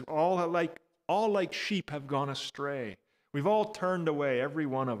 says, all like sheep have gone astray. We've all turned away, every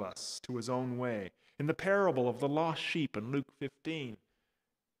one of us, to his own way. In the parable of the lost sheep in Luke 15,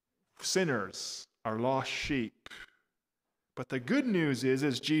 sinners are lost sheep. But the good news is,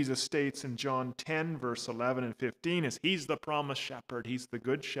 as Jesus states in John 10, verse 11 and 15, is he's the promised shepherd. He's the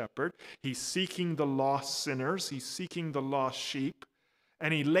good shepherd. He's seeking the lost sinners. He's seeking the lost sheep.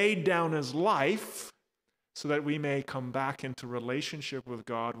 And he laid down his life so that we may come back into relationship with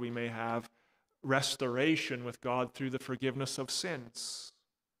God. We may have restoration with God through the forgiveness of sins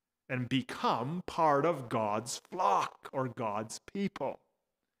and become part of God's flock or God's people.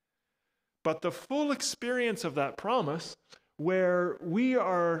 But the full experience of that promise, where we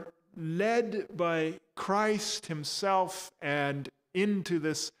are led by Christ himself and into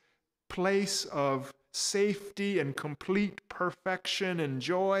this place of safety and complete perfection and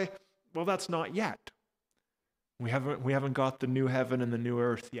joy, well, that's not yet. We haven't got the new heaven and the new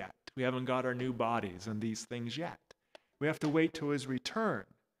earth yet. We haven't got our new bodies and these things yet. We have to wait till his return.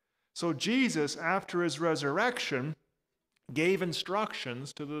 So Jesus, after his resurrection, gave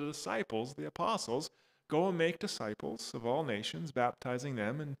instructions to the disciples, the apostles, go and make disciples of all nations, baptizing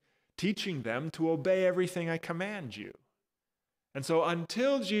them and teaching them to obey everything I command you. And so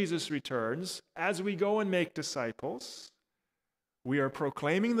until Jesus returns, as we go and make disciples, we are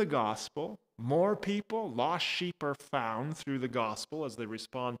proclaiming the gospel. More people, lost sheep, are found through the gospel as they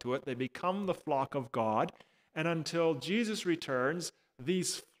respond to it. They become the flock of God. And until Jesus returns,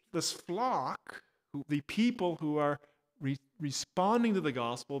 this flock, the people who are responding to the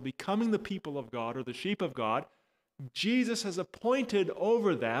gospel, becoming the people of God or the sheep of God, Jesus has appointed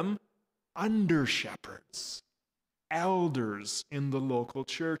over them under shepherds, elders in the local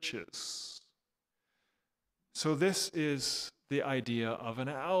churches. So this is the idea of an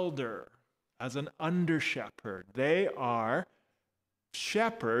elder as an under shepherd. They are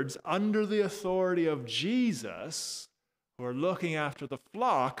shepherds under the authority of Jesus who are looking after the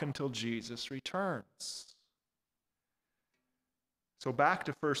flock until Jesus returns. So back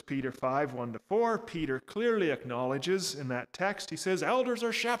to 1 Peter 5, 1-4, Peter clearly acknowledges in that text, he says, elders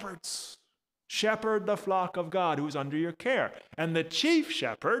are shepherds. Shepherd the flock of God who's under your care. And the chief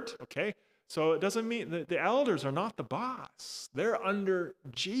shepherd, okay, so it doesn't mean that the elders are not the boss. They're under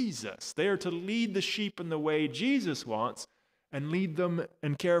Jesus. They are to lead the sheep in the way Jesus wants and lead them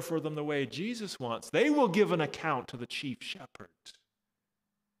and care for them the way Jesus wants. They will give an account to the chief shepherd.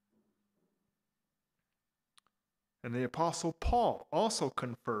 And the Apostle Paul also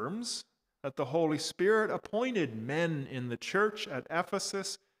confirms that the Holy Spirit appointed men in the church at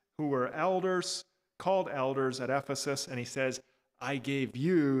Ephesus who were elders, called elders at Ephesus, and he says, I gave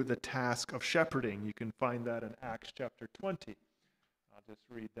you the task of shepherding. You can find that in Acts chapter 20. I'll just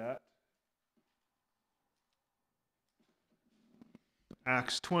read that.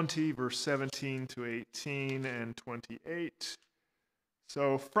 Acts 20, verse 17 to 18 and 28.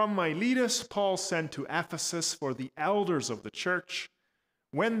 So from Miletus, Paul sent to Ephesus for the elders of the church.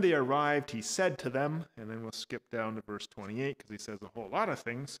 When they arrived, he said to them, and then we'll skip down to verse 28 because he says a whole lot of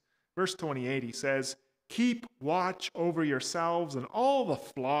things. Verse 28, he says, keep watch over yourselves and all the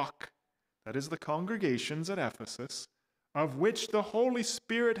flock, that is the congregations at Ephesus, of which the Holy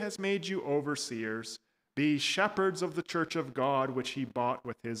Spirit has made you overseers. Be shepherds of the church of God, which he bought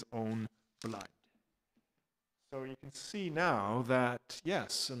with his own blood. So you can see now that,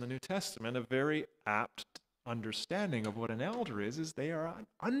 yes, in the New Testament, a very apt understanding of what an elder is they are an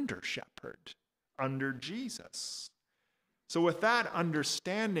under shepherd, under Jesus. So with that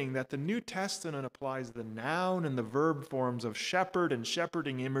understanding that the New Testament applies the noun and the verb forms of shepherd and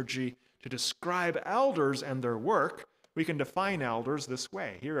shepherding imagery to describe elders and their work, we can define elders this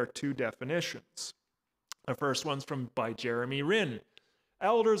way. Here are two definitions. The first one's by Jeremy Rinn.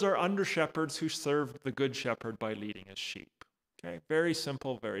 Elders are under shepherds who served the good shepherd by leading his sheep. Okay, very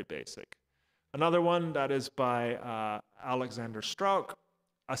simple, very basic. Another one that is by Alexander Strauch,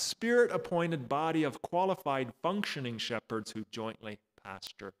 a spirit-appointed body of qualified functioning shepherds who jointly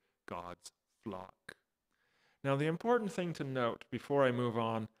pasture God's flock. Now, the important thing to note before I move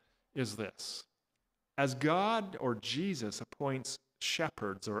on is this. As God or Jesus appoints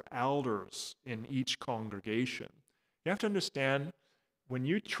shepherds or elders in each congregation, you have to understand when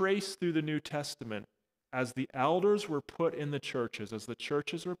you trace through the New Testament, as the elders were put in the churches, as the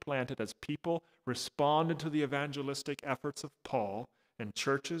churches were planted, as people responded to the evangelistic efforts of Paul, and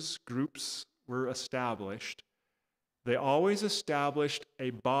churches, groups were established, they always established a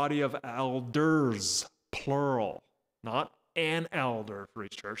body of elders, plural, not an elder for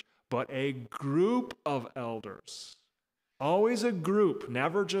each church, but a group of elders. Always a group,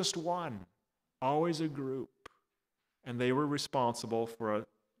 never just one, always a group. And they were responsible for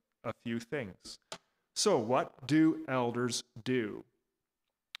a few things. So what do elders do?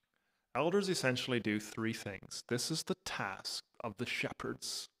 Elders essentially do three things. This is the task of the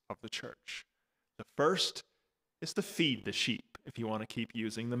shepherds of the church. The first is to feed the sheep, if you want to keep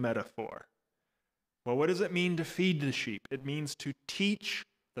using the metaphor. Well, what does it mean to feed the sheep? It means to teach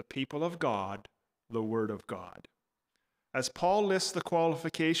the people of God the Word of God. As Paul lists the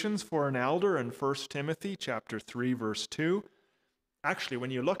qualifications for an elder in 1 Timothy chapter 3, verse 2, actually,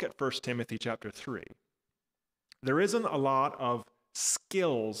 when you look at 1 Timothy chapter 3, there isn't a lot of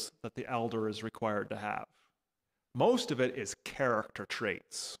skills that the elder is required to have. Most of it is character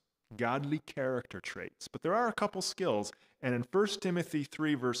traits, godly character traits. But there are a couple skills. And in 1 Timothy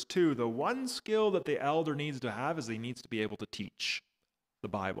 3, verse 2, the one skill that the elder needs to have is he needs to be able to teach the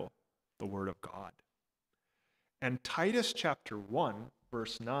Bible, the Word of God. And Titus chapter 1,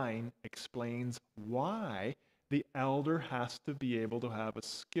 verse 9 explains why the elder has to be able to have a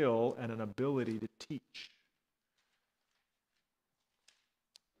skill and an ability to teach.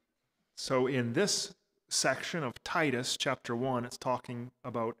 So in this section of Titus chapter 1, it's talking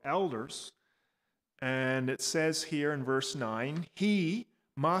about elders. And it says here in verse 9, he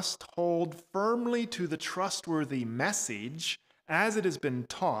must hold firmly to the trustworthy message as it has been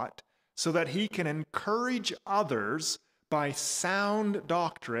taught, so that he can encourage others by sound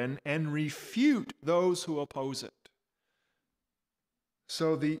doctrine and refute those who oppose it.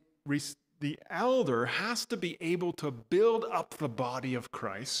 So the elder has to be able to build up the body of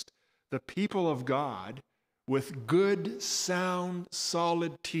Christ, the people of God, with good, sound,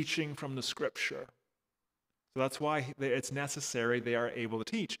 solid teaching from the Scripture. So that's why it's necessary they are able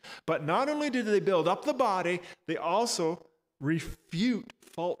to teach. But not only do they build up the body, they also refute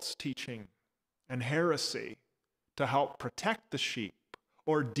false teaching and heresy to help protect the sheep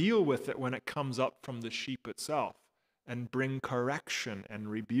or deal with it when it comes up from the sheep itself and bring correction and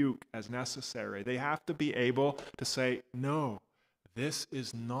rebuke as necessary. They have to be able to say, no, this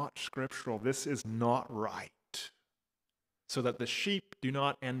is not scriptural. This is not right. So that the sheep do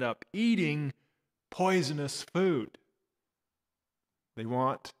not end up eating poisonous food.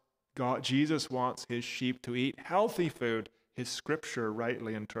 Jesus wants his sheep to eat healthy food, his scripture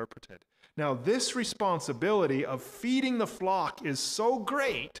rightly interpreted. Now, this responsibility of feeding the flock is so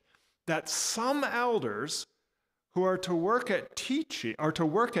great that some elders who are to work at teaching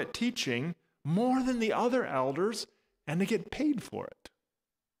more than the other elders, and they get paid for it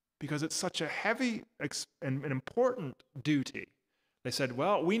because it's such a heavy and an important duty. They said,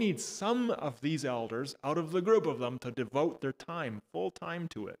 well, we need some of these elders out of the group of them to devote their time, full time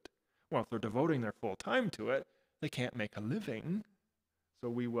to it. Well, if they're devoting their full time to it, they can't make a living, so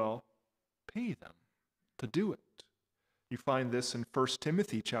we will pay them to do it. You find this in 1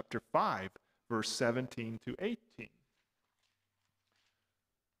 Timothy chapter 5, verse 17 to 18.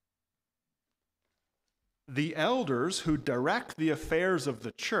 The elders who direct the affairs of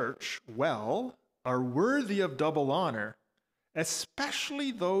the church well are worthy of double honor,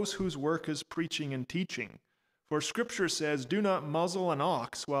 especially those whose work is preaching and teaching. For Scripture says, do not muzzle an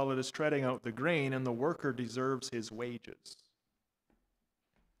ox while it is treading out the grain, and the worker deserves his wages.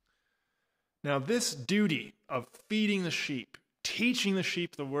 Now, this duty of feeding the sheep, teaching the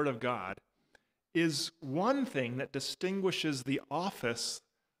sheep the Word of God, is one thing that distinguishes the office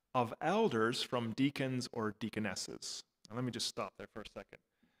of elders from deacons or deaconesses. Now, let me just stop there for a second.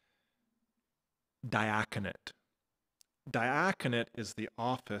 Diaconate. Diaconate is the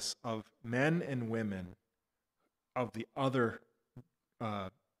office of men and women of the other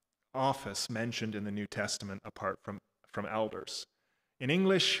office mentioned in the New Testament apart from elders. In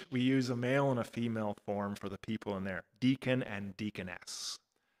English, we use a male and a female form for the people in there, deacon and deaconess.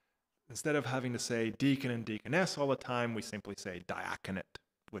 Instead of having to say deacon and deaconess all the time, we simply say diaconate,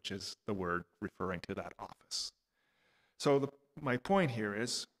 which is the word referring to that office. So my point here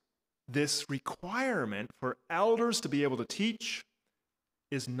is this requirement for elders to be able to teach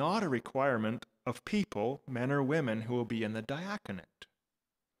is not a requirement of people, men or women, who will be in the diaconate.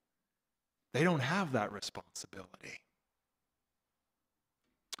 They don't have that responsibility.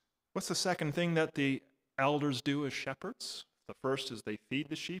 What's the second thing that the elders do as shepherds? The first is they feed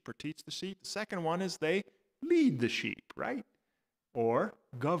the sheep or teach the sheep. The second one is they lead the sheep, right? Or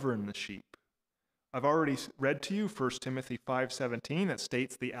govern the sheep. I've already read to you 1 Timothy 5:17 that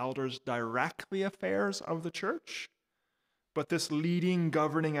states the elders direct the affairs of the church. But this leading,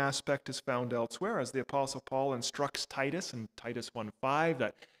 governing aspect is found elsewhere, as the Apostle Paul instructs Titus in Titus 1:5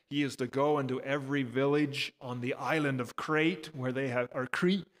 that he is to go into every village on the island of Crete where they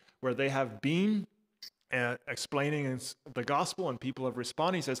have been, explaining the gospel, and people have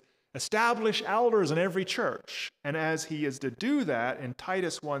responded. He says, establish elders in every church. And as he is to do that, in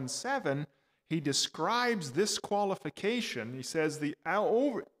Titus 1:7, he describes this qualification. He says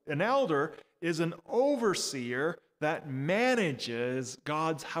an elder is an overseer that manages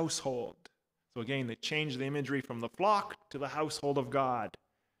God's household. So again, they change the imagery from the flock to the household of God.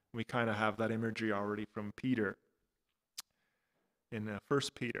 We kind of have that imagery already from Peter in 1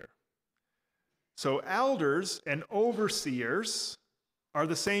 Peter. So elders and overseers are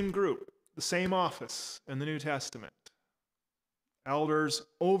the same group, the same office in the New Testament. Elders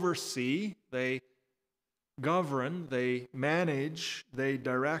oversee, they govern, they manage, they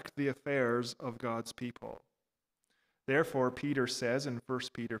direct the affairs of God's people. Therefore, Peter says in 1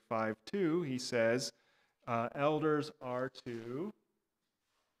 Peter 5:2, he says, elders are to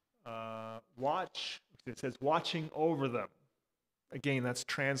watch, it says watching over them. Again, that's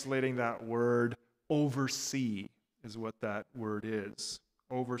translating that word oversee is what that word is.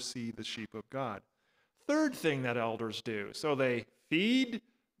 Oversee the sheep of God. Third thing that elders do. So they feed,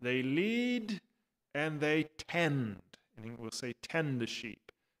 they lead, and they tend. And we'll say tend the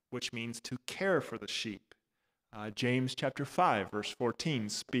sheep. which means to care for the sheep. James chapter 5, verse 14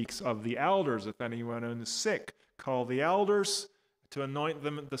 speaks of the elders. If anyone is sick, call the elders to anoint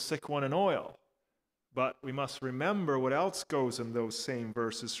them, the sick one, in oil. But we must remember what else goes in those same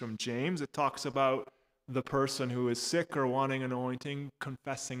verses from James. It talks about the person who is sick or wanting anointing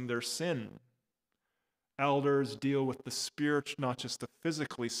confessing their sin. Elders deal with the spirit, not just the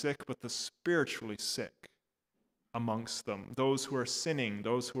physically sick, but the spiritually sick amongst them. Those who are sinning,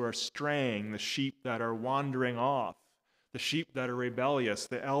 those who are straying, the sheep that are wandering off, the sheep that are rebellious.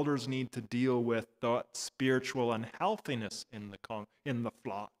 The elders need to deal with the spiritual unhealthiness in the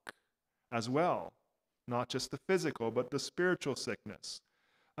flock as well. Not just the physical, but the spiritual sickness.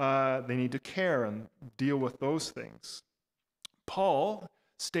 They need to care and deal with those things. Paul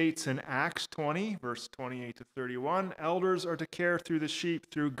states in Acts 20, verse 28 to 31, elders are to care through the sheep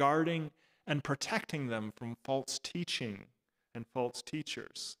through guarding and protecting them from false teaching and false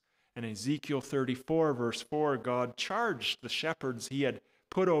teachers. In Ezekiel 34, verse 4, God charged the shepherds he had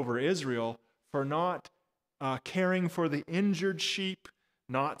put over Israel for not caring for the injured sheep,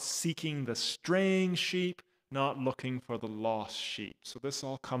 not seeking the straying sheep, not looking for the lost sheep. So this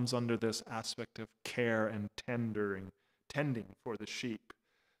all comes under this aspect of care and tending for the sheep.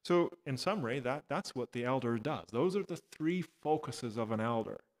 So in summary, that's what the elder does. Those are the three focuses of an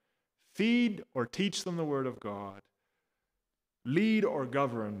elder. Feed or teach them the word of God. Lead or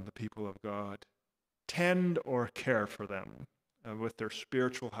govern the people of God. Tend or care for them with their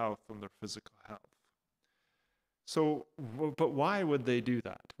spiritual health and their physical health. So, but why would they do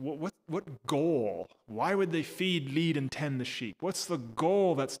that? What goal? Why would they feed, lead, and tend the sheep? What's the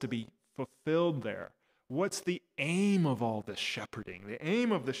goal that's to be fulfilled there? What's the aim of all this shepherding? The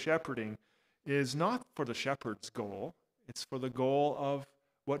aim of the shepherding is not for the shepherd's goal. It's for the goal of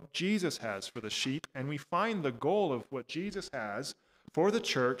what Jesus has for the sheep. And we find the goal of what Jesus has for the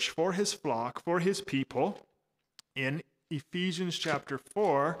church, for his flock, for his people in Ephesians chapter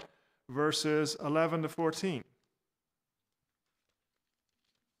 4, verses 11 to 14.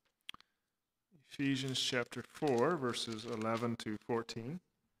 Ephesians chapter 4, verses 11 to 14.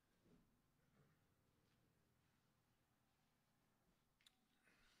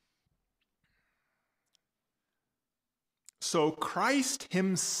 So Christ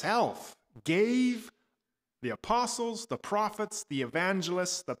himself gave the apostles, the prophets, the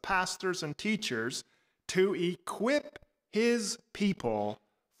evangelists, the pastors, and teachers to equip his people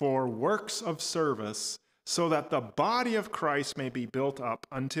for works of service, so that the body of Christ may be built up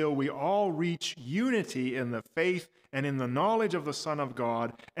until we all reach unity in the faith and in the knowledge of the Son of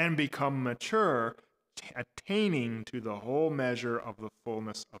God and become mature, attaining to the whole measure of the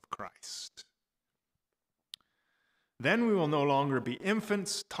fullness of Christ. Then we will no longer be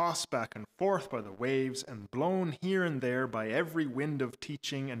infants, tossed back and forth by the waves and blown here and there by every wind of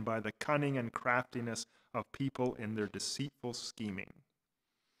teaching and by the cunning and craftiness of people in their deceitful scheming.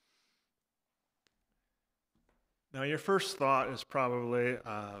 Now, your first thought is probably,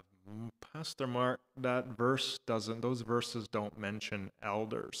 Pastor Mark, those verses don't mention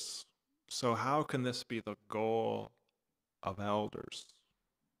elders. So how can this be the goal of elders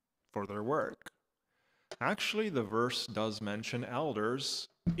for their work? Actually, the verse does mention elders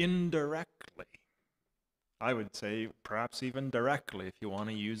indirectly. I would say perhaps even directly if you want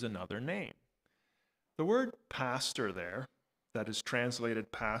to use another name. The word pastor there, that is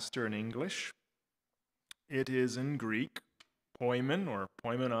translated pastor in English, it is in Greek, poimen or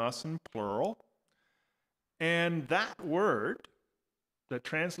poimenos in plural. And that word that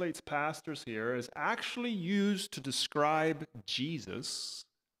translates pastors here is actually used to describe Jesus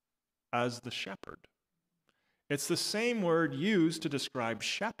as the shepherd. It's the same word used to describe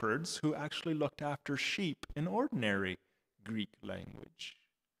shepherds who actually looked after sheep in ordinary Greek language.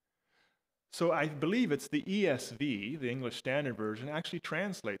 So I believe it's the ESV, the English Standard Version, actually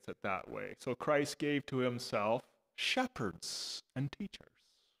translates it that way. So Christ gave to himself shepherds and teachers.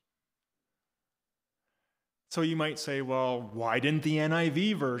 So you might say, well, why didn't the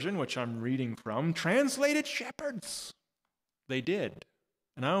NIV version, which I'm reading from, translate it shepherds? They did.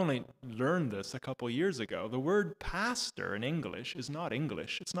 And I only learned this a couple years ago. The word pastor in English is not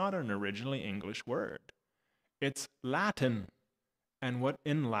English. It's not an originally English word. It's Latin. And what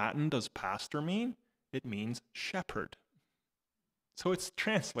in Latin does pastor mean? It means shepherd. So it's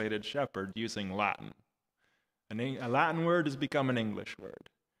translated shepherd using Latin. A Latin word has become an English word.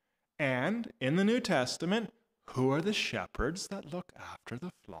 And in the New Testament, who are the shepherds that look after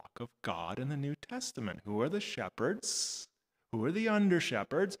the flock of God in the New Testament? Who are the shepherds? Who are the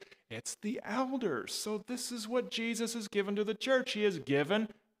under-shepherds? It's the elders. So this is what Jesus has given to the church. He has given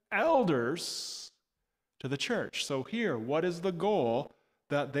elders to the church. So here, what is the goal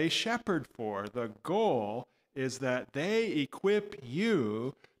that they shepherd for. The goal is that they equip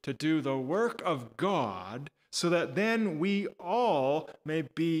you to do the work of God so that then we all may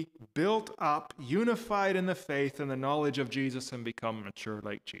be built up, unified in the faith and the knowledge of Jesus, and become mature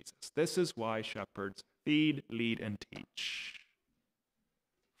like Jesus. This is why shepherds feed, lead, and teach.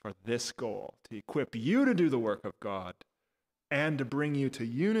 For this goal, to equip you to do the work of God and to bring you to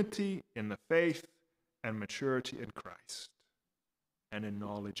unity in the faith and maturity in Christ and in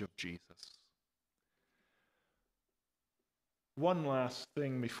knowledge of Jesus. One last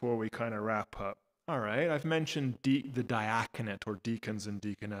thing before we kind of wrap up. All right, I've mentioned the diaconate, or deacons and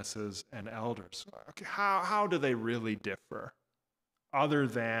deaconesses and elders. Okay, how do they really differ? Other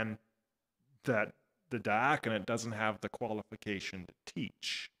than that the diaconate doesn't have the qualification to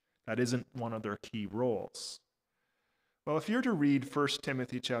teach. That isn't one of their key roles. Well, if you're to read 1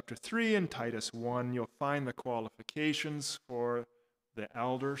 Timothy chapter 3 and Titus 1, you'll find the qualifications for the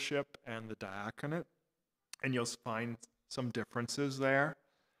eldership and the diaconate, and you'll find some differences there.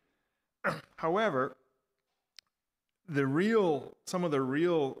 However, some of the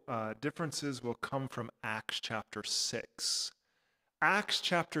real differences will come from Acts chapter 6. Acts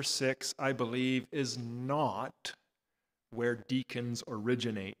chapter 6, I believe, is not where deacons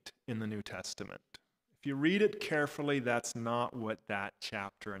originate in the New Testament. If you read it carefully, that's not what that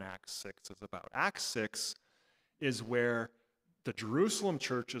chapter in Acts 6 is about. Acts 6 is where the Jerusalem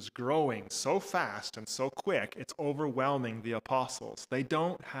church is growing so fast and so quick, it's overwhelming the apostles. They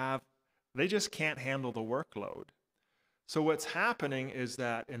just can't handle the workload. So what's happening is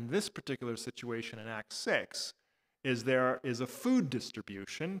that in this particular situation in Acts 6, there is a food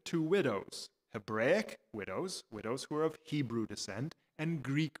distribution to widows, Hebraic widows, widows who are of Hebrew descent, and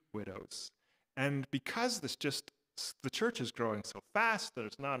Greek widows. And because the church is growing so fast,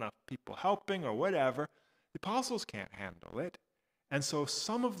 there's not enough people helping or whatever, the apostles can't handle it. And so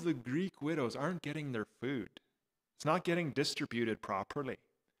some of the Greek widows aren't getting their food. It's not getting distributed properly.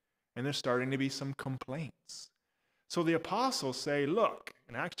 And there's starting to be some complaints. So the apostles say, look,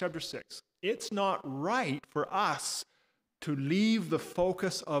 in Acts chapter 6, it's not right for us to leave the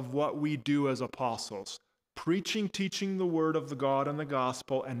focus of what we do as apostles, preaching, teaching the word of the God and the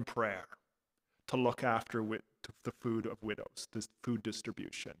gospel, and prayer, to look after the food of widows, this food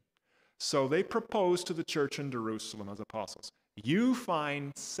distribution. So they propose to the church in Jerusalem as apostles, you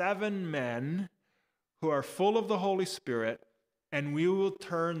find 7 men who are full of the Holy Spirit, and we will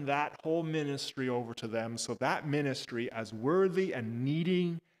turn that whole ministry over to them, so that ministry, as worthy and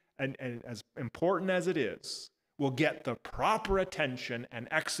needing and as important as it is, will get the proper attention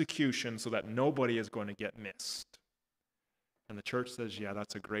and execution so that nobody is going to get missed. And the church says, yeah,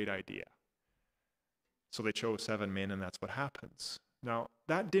 that's a great idea. So they chose 7 men, and that's what happens. Now,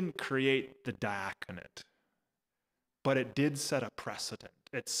 that didn't create the diaconate, but it did set a precedent.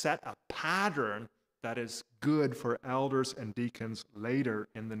 It set a pattern that is good for elders and deacons later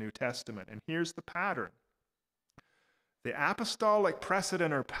in the New Testament. And here's the pattern. The apostolic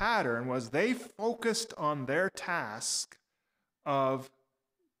precedent or pattern was they focused on their task of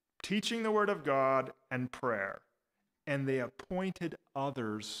teaching the word of God and prayer, and they appointed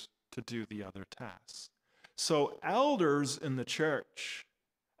others to do the other tasks. So elders in the church,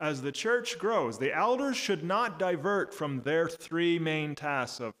 as the church grows, the elders should not divert from their 3 main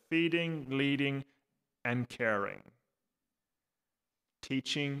tasks of feeding, leading, and caring.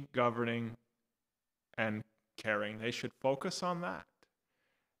 Teaching, governing, and caring. They should focus on that.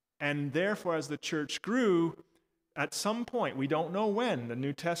 And therefore, as the church grew, at some point, we don't know when, the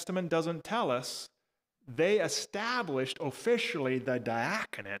New Testament doesn't tell us, they established officially the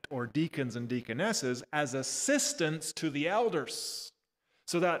diaconate, or deacons and deaconesses, as assistants to the elders,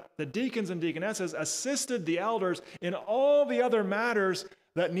 so that the deacons and deaconesses assisted the elders in all the other matters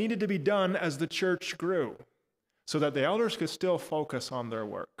that needed to be done as the church grew, so that the elders could still focus on their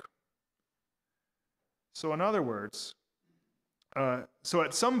work. So in other words, so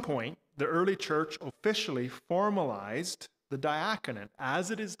at some point, the early church officially formalized the diaconate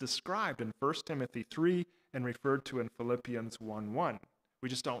as it is described in 1 Timothy 3 and referred to in Philippians 1:1. We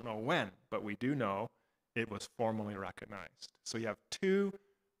just don't know when, but we do know it was formally recognized. So you have 2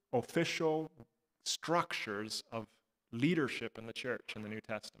 official structures of leadership in the church in the New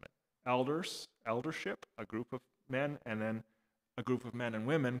Testament. Eldership, a group of men, and then a group of men and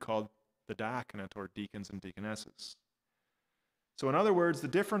women called the diaconate, or deacons and deaconesses. So in other words, the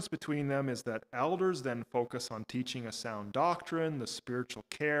difference between them is that elders then focus on teaching a sound doctrine, the spiritual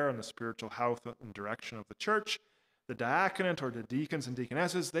care and the spiritual health and direction of the church. The diaconate, or the deacons and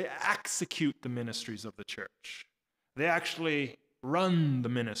deaconesses, they execute the ministries of the church. They actually run the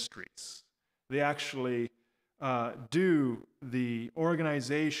ministries. They actually do the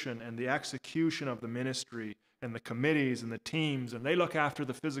organization and the execution of the ministry and the committees and the teams, and they look after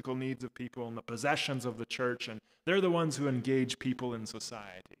the physical needs of people and the possessions of the church, and they're the ones who engage people in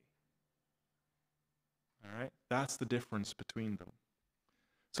society. All right? That's the difference between them.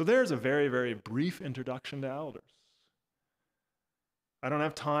 So there's a very, very brief introduction to elders. I don't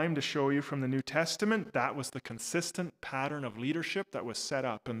have time to show you from the New Testament. That was the consistent pattern of leadership that was set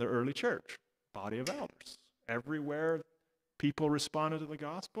up in the early church. Body of elders. Everywhere people responded to the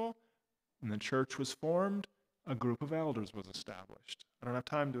gospel and the church was formed, a group of elders was established. I don't have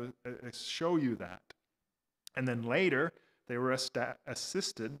time to show you that. And then later, they were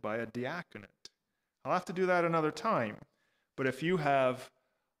assisted by a diaconate. I'll have to do that another time. But if you have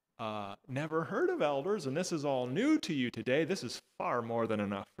never heard of elders, and this is all new to you today, this is far more than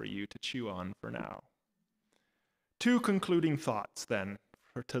enough for you to chew on for now. 2 concluding thoughts then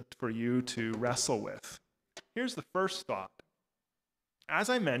for you to wrestle with. Here's the first thought. As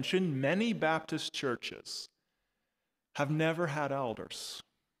I mentioned, many Baptist churches have never had elders,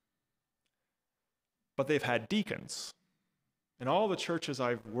 but they've had deacons. In all the churches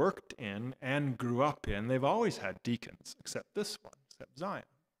I've worked in and grew up in, they've always had deacons, except this one, except Zion.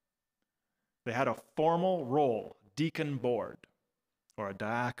 They had a formal role, deacon board, or a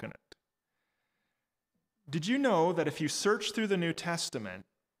diaconate. Did you know that if you search through the New Testament,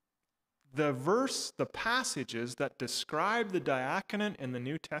 the passages that describe the diaconate in the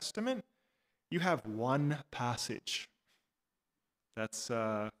New Testament, you have one passage. That's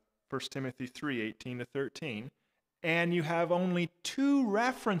 1 Timothy 3:18-13. And you have only 2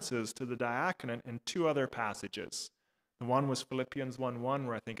 references to the diaconate in 2 other passages. The one was Philippians 1:1,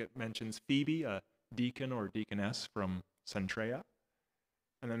 where I think it mentions Phoebe, a deacon or deaconess from Centrea.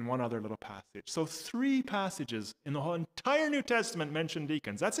 And then one other little passage. So 3 passages in the whole entire New Testament mention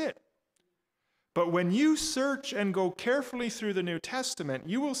deacons. That's it. But when you search and go carefully through the New Testament,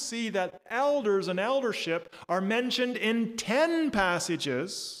 you will see that elders and eldership are mentioned in 10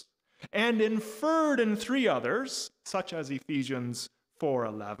 passages and inferred in 3 others, such as Ephesians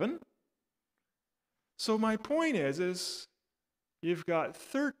 4:11. So my point is you've got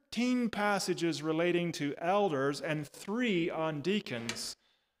 13 passages relating to elders and 3 on deacons.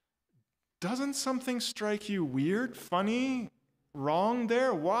 Doesn't something strike you weird, funny, wrong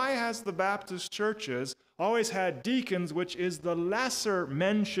there? Why has the Baptist churches always had deacons, which is the lesser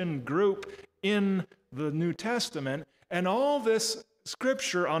mentioned group in the New Testament, and all this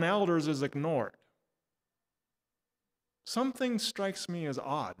scripture on elders is ignored? Something strikes me as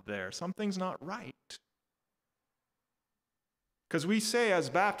odd there. Something's not right. Because we say as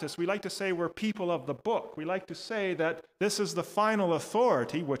Baptists, we like to say we're people of the book. We like to say that this is the final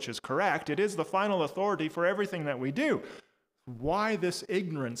authority, which is correct. It is the final authority for everything that we do. Why this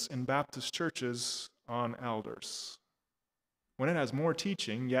ignorance in Baptist churches on elders? When it has more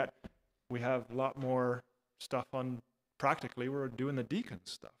teaching, yet we have a lot more stuff on, practically we're doing the deacon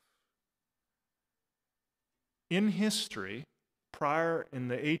stuff. In history, prior in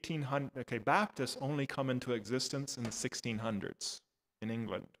the 1800s, Baptists only come into existence in the 1600s in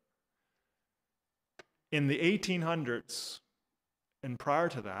England. In the 1800s and prior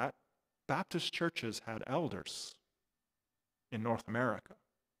to that, Baptist churches had elders in North America.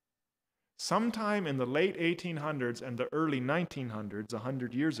 Sometime in the late 1800s and the early 1900s,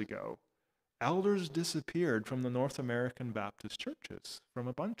 100 years ago, elders disappeared from the North American Baptist churches, from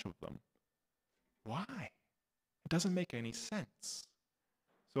a bunch of them. Why? It doesn't make any sense.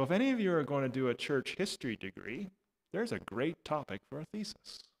 So if any of you are going to do a church history degree, there's a great topic for a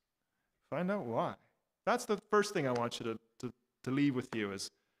thesis. Find out why. That's the first thing I want you to leave with you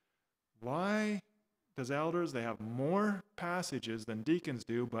is, why does elders, they have more passages than deacons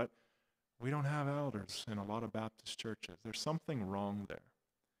do, but we don't have elders in a lot of Baptist churches. There's something wrong there.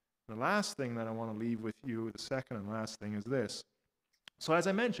 The last thing that I want to leave with you, the second and last thing, is this. So as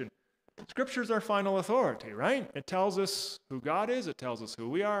I mentioned, Scripture's our final authority, right? It tells us who God is. It tells us who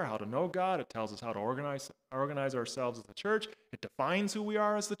we are, how to know God. It tells us how to organize ourselves as the church. It defines who we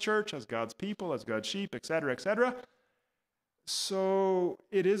are as the church, as God's people, as God's sheep, etc., etc. So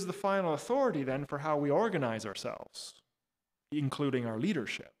it is the final authority then for how we organize ourselves, including our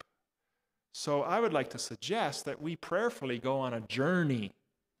leadership. So I would like to suggest that we prayerfully go on a journey.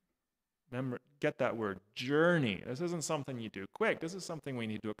 Remember, get that word, journey. This isn't something you do quick. This is something we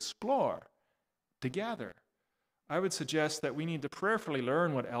need to explore together. I would suggest that we need to prayerfully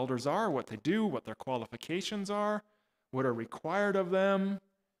learn what elders are, what they do, what their qualifications are, what are required of them,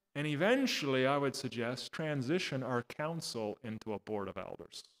 and eventually, I would suggest, transition our council into a board of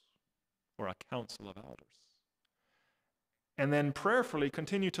elders or a council of elders. and then prayerfully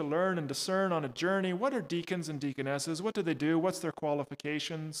continue to learn and discern on a journey. What are deacons and deaconesses? What do they do? What's their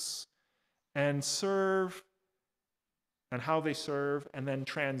qualifications? And serve and how they serve, and then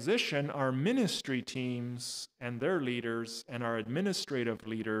transition our ministry teams and their leaders and our administrative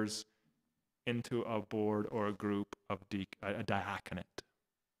leaders into a board or a group of a diaconate.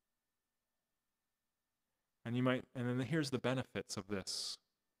 And then here's the benefits of this.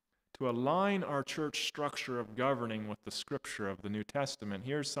 To align our church structure of governing with the scripture of the New Testament,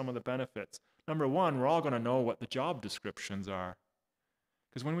 here's some of the benefits. Number one, we're all going to know what the job descriptions are.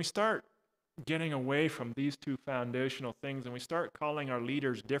 Because when we start getting away from these two foundational things and we start calling our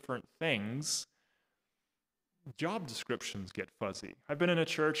leaders different things, job descriptions get fuzzy. I've been in a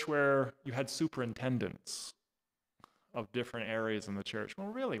church where you had superintendents of different areas in the church. Well,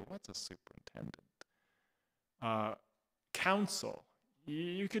 really, what's a superintendent? Council.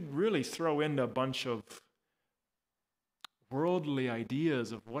 You could really throw in a bunch of worldly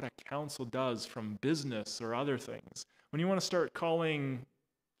ideas of what a council does from business or other things. When you want to start calling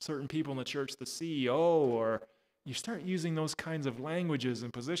certain people in the church the CEO, or you start using those kinds of languages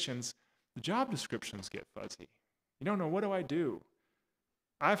and positions, the job descriptions get fuzzy. You don't know, what do I do?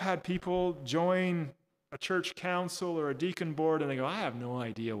 I've had people join a church council or a deacon board and they go, I have no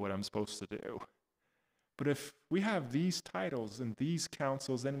idea what I'm supposed to do. But if we have these titles and these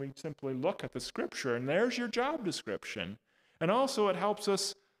councils, then we simply look at the scripture and there's your job description. And also it helps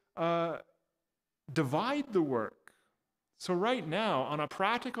us divide the work. So right now, on a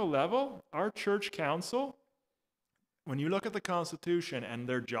practical level, our church council, when you look at the Constitution and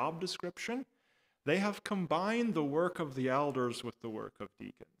their job description, they have combined the work of the elders with the work of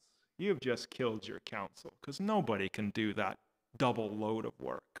deacons. You have just killed your council, because nobody can do that double load of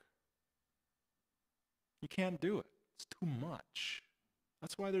work. You can't do it. It's too much.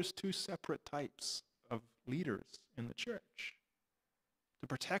 That's why there's two separate types of leaders in the church, to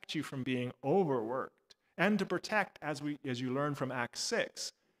protect you from being overworked. And to protect, as you learn from Acts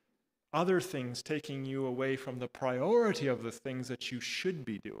 6, other things taking you away from the priority of the things that you should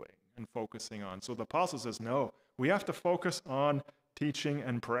be doing and focusing on. So the apostle says, no, we have to focus on teaching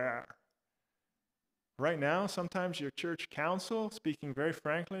and prayer. Right now, sometimes your church council, speaking very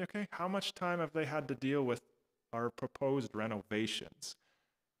frankly, okay, how much time have they had to deal with our proposed renovations?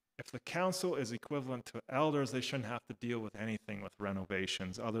 If the council is equivalent to elders, they shouldn't have to deal with anything with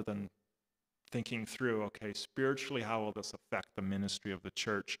renovations other than thinking through, okay, spiritually, how will this affect the ministry of the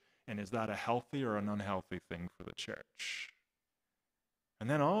church? And is that a healthy or an unhealthy thing for the church? And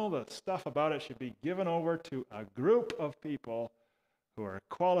then all the stuff about it should be given over to a group of people who are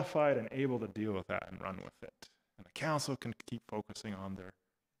qualified and able to deal with that and run with it. And the council can keep focusing on their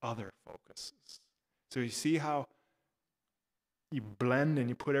other focuses. So you see how you blend and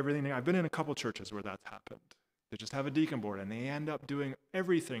you put everything in. I've been in a couple churches where that's happened. They just have a deacon board, and they end up doing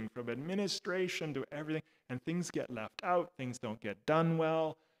everything from administration to everything, and things get left out, things don't get done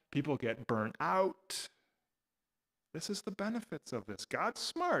well, people get burnt out. This is the benefits of this. God's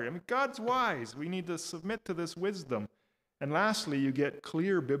smart. I mean, God's wise. We need to submit to this wisdom. And lastly, you get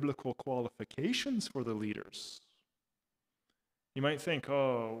clear biblical qualifications for the leaders. You might think,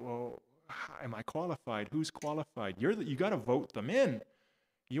 oh, well, am I qualified? Who's qualified? You got to vote them in.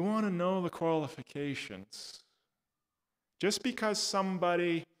 You want to know the qualifications. Just because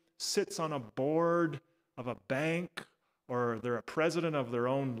somebody sits on a board of a bank or they're a president of their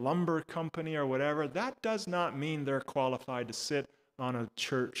own lumber company or whatever, that does not mean they're qualified to sit on a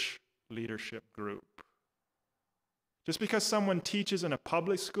church leadership group. Just because someone teaches in a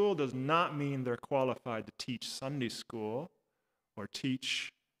public school does not mean they're qualified to teach Sunday school or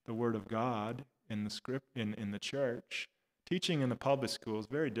teach the Word of God in the church. Teaching in the public school is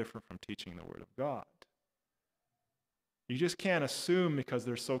very different from teaching the Word of God. You just can't assume because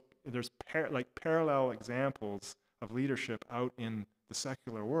there's parallel examples of leadership out in the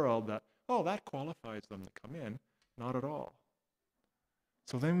secular world that, oh, that qualifies them to come in. Not at all.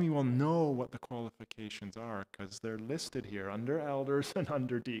 So then we will know what the qualifications are because they're listed here under elders and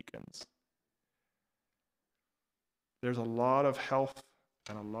under deacons. There's a lot of health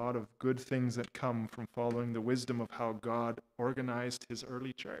and a lot of good things that come from following the wisdom of how God organized his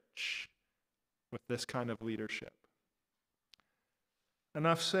early church with this kind of leadership.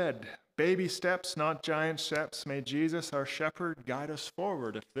 Enough said. Baby steps, not giant steps. May Jesus, our shepherd, guide us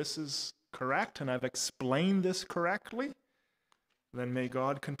forward. If this is correct and I've explained this correctly, then may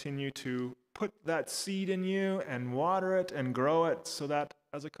God continue to put that seed in you and water it and grow it so that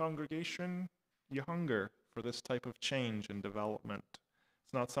as a congregation, you hunger for this type of change and development.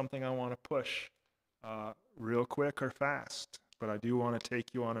 It's not something I want to push real quick or fast, but I do want to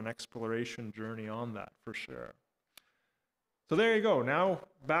take you on an exploration journey on that for sure. So there you go. Now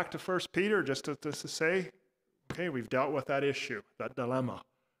back to 1 Peter, just to say, okay, we've dealt with that issue, that dilemma.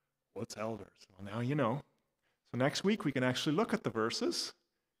 What's elders? Well, now you know. So next week we can actually look at the verses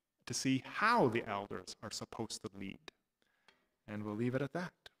to see how the elders are supposed to lead. And we'll leave it at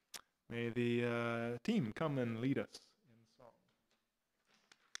that. May the team come and lead us in song.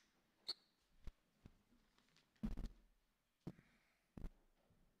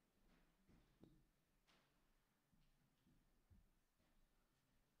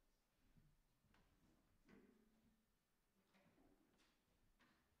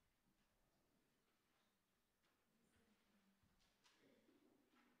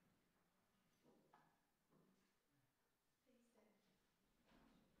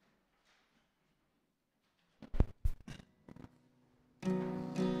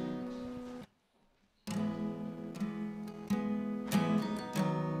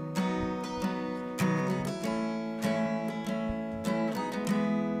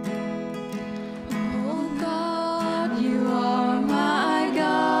 Oh God, you are my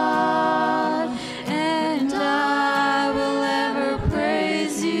God, and I will ever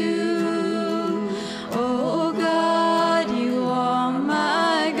praise you. Oh God, you are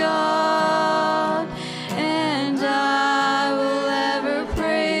my God, and I will ever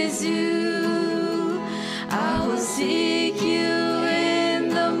praise you. I will seek you in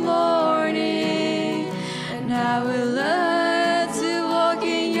the morning, and I will learn to walk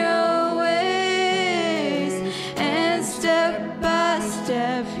in your ways, and step by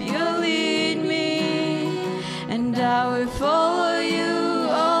step you'll lead me, and I will follow you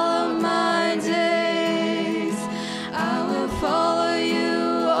all of my days. I will follow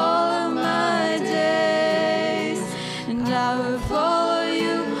you all of my days, and I will follow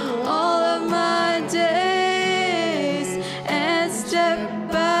you all of my days, and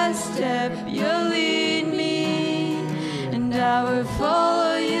step by step you'll lead me, and I will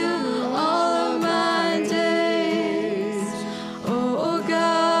follow you all of my days. Oh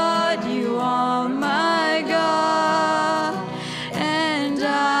God, you are my God, and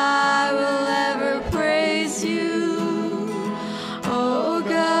I will ever praise you. Oh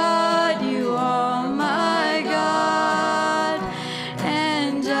God, you are my God,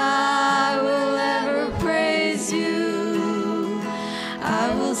 and I will ever praise you.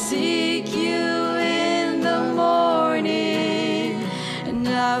 I will seek you in the morning, and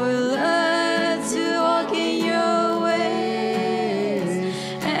I will learn to walk in your ways,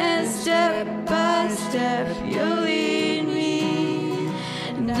 and step by step you'll lead me,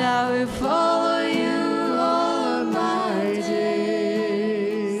 and I will follow you all of my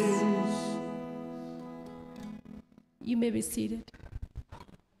days. You may be seated.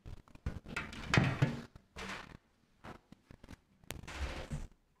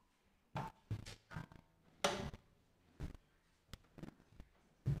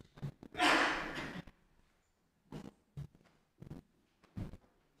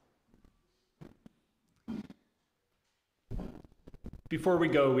 Before we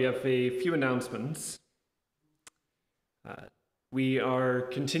go, we have a few announcements. We are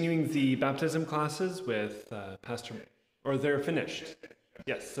continuing the baptism classes with Pastor, or they're finished.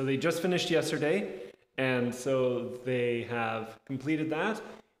 Yes, so they just finished yesterday, and so they have completed that.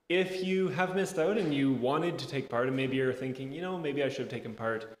 If you have missed out and you wanted to take part, and maybe you're thinking, you know, maybe I should have taken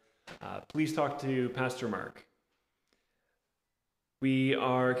part, please talk to Pastor Mark. We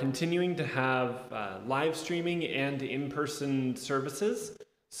are continuing to have live streaming and in-person services.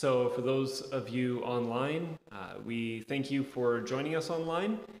 So for those of you online, we thank you for joining us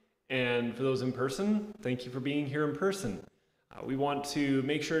online. And for those in person, thank you for being here in person. We want to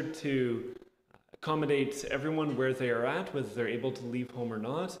make sure to accommodate everyone where they are at, whether they're able to leave home or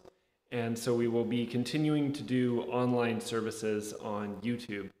not. And so we will be continuing to do online services on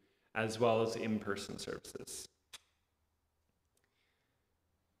YouTube, as well as in-person services.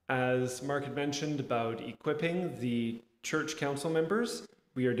 As Mark had mentioned about equipping the church council members,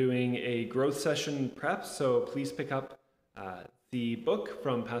 we are doing a growth session prep, so please pick up the book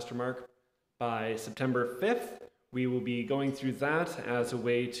from Pastor Mark by September 5th. We will be going through that as a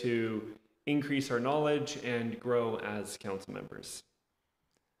way to increase our knowledge and grow as council members.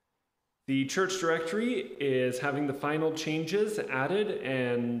 The church directory is having the final changes added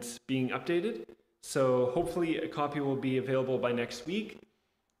and being updated, so hopefully a copy will be available by next week.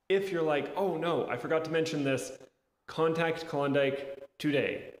 If you're like, oh no, I forgot to mention this, contact Klondike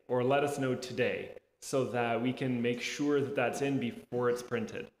today, or let us know today, so that we can make sure that that's in before it's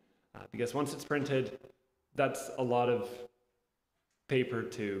printed. Because once it's printed, that's a lot of paper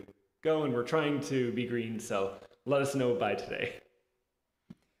to go, and we're trying to be green, so let us know by today.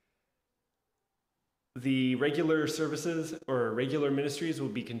 The regular services or regular ministries will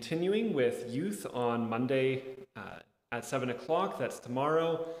be continuing with youth on Monday at 7 o'clock. That's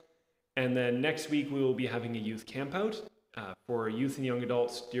tomorrow. And then next week we will be having a youth campout for youth and young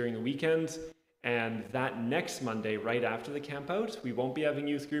adults during the weekends. And that next Monday, right after the campout, we won't be having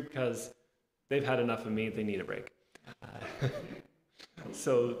youth group because they've had enough of me. They need a break.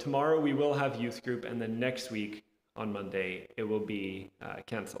 So tomorrow we will have youth group, and then next week on Monday it will be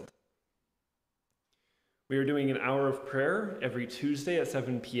canceled. We are doing an hour of prayer every Tuesday at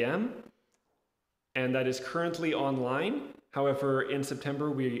 7 p.m. and that is currently online. However, in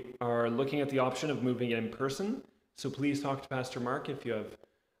September we are looking at the option of moving in person. So please talk to Pastor Mark if you have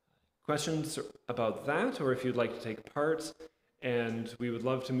questions about that, or if you'd like to take part, and we would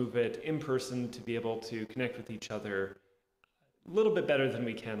love to move it in person to be able to connect with each other a little bit better than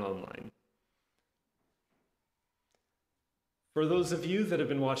we can online. For those of you that have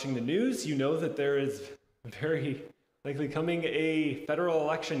been watching the news, you know that there is very likely coming a federal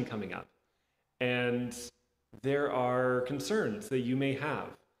election coming up, and there are concerns that you may have,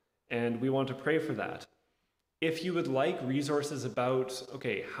 and we want to pray for that. If you would like resources about,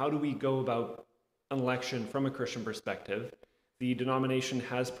 okay, how do we go about an election from a Christian perspective, the denomination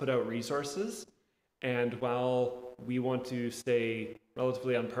has put out resources, and while we want to stay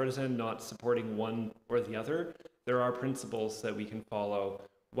relatively unpartisan, not supporting one or the other, there are principles that we can follow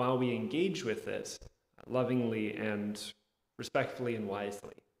while we engage with it lovingly and respectfully and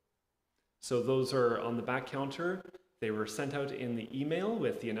wisely. So those are on the back counter. They were sent out in the email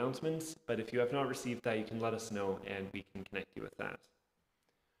with the announcements, but if you have not received that, you can let us know and we can connect you with that.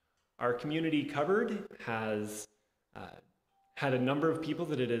 Our community cupboard has had a number of people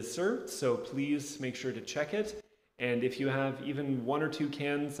that it has served, so please make sure to check it. And if you have even 1 or 2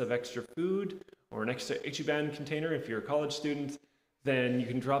 cans of extra food or an extra Ichiban container if you're a college student, then you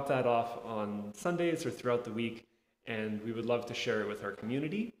can drop that off on Sundays or throughout the week, and we would love to share it with our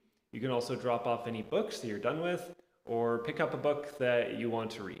community. You can also drop off any books that you're done with, or pick up a book that you want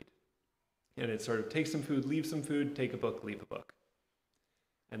to read. And it sort of take some food, leave some food, take a book, leave a book.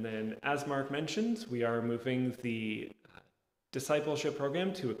 And then, as Mark mentioned, we are moving the discipleship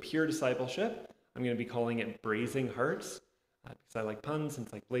program to a peer discipleship. I'm going to be calling it Brazing Hearts, because I like puns and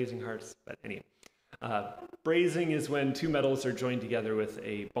it's like blazing hearts, but anyway. Brazing is when 2 metals are joined together with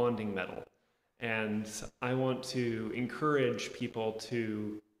a bonding metal. And I want to encourage people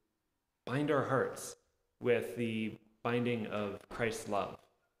to bind our hearts with the binding of Christ's love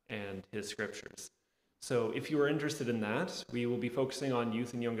and his scriptures. So if you are interested in that, we will be focusing on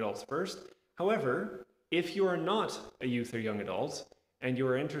youth and young adults first. However, if you are not a youth or young adult and you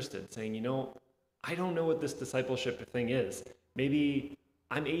are interested, saying, you know, I don't know what this discipleship thing is. Maybe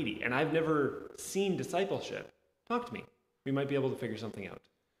I'm 80 and I've never seen discipleship. Talk to me. We might be able to figure something out.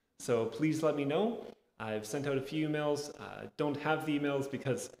 So please let me know. I've sent out a few emails. Don't have the emails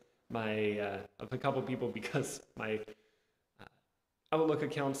because of a couple people because my Outlook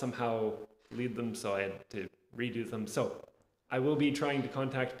account somehow deleted them, so I had to redo them. So I will be trying to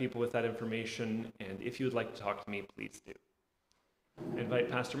contact people with that information, and if you would like to talk to me, please do. I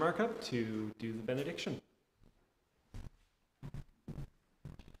invite Pastor Mark up to do the benediction.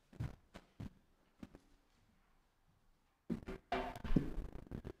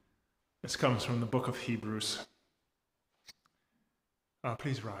 This comes from the book of Hebrews.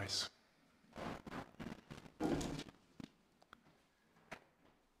 Please rise.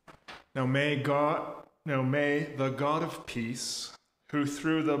 Now may the God of peace, who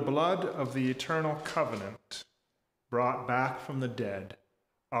through the blood of the eternal covenant brought back from the dead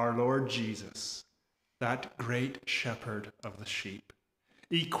our Lord Jesus, that great shepherd of the sheep,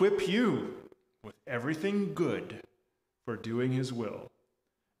 equip you with everything good for doing his will.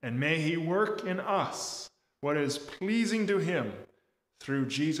 And may he work in us what is pleasing to him through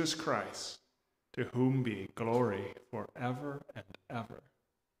Jesus Christ, to whom be glory forever and ever.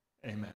 Amen.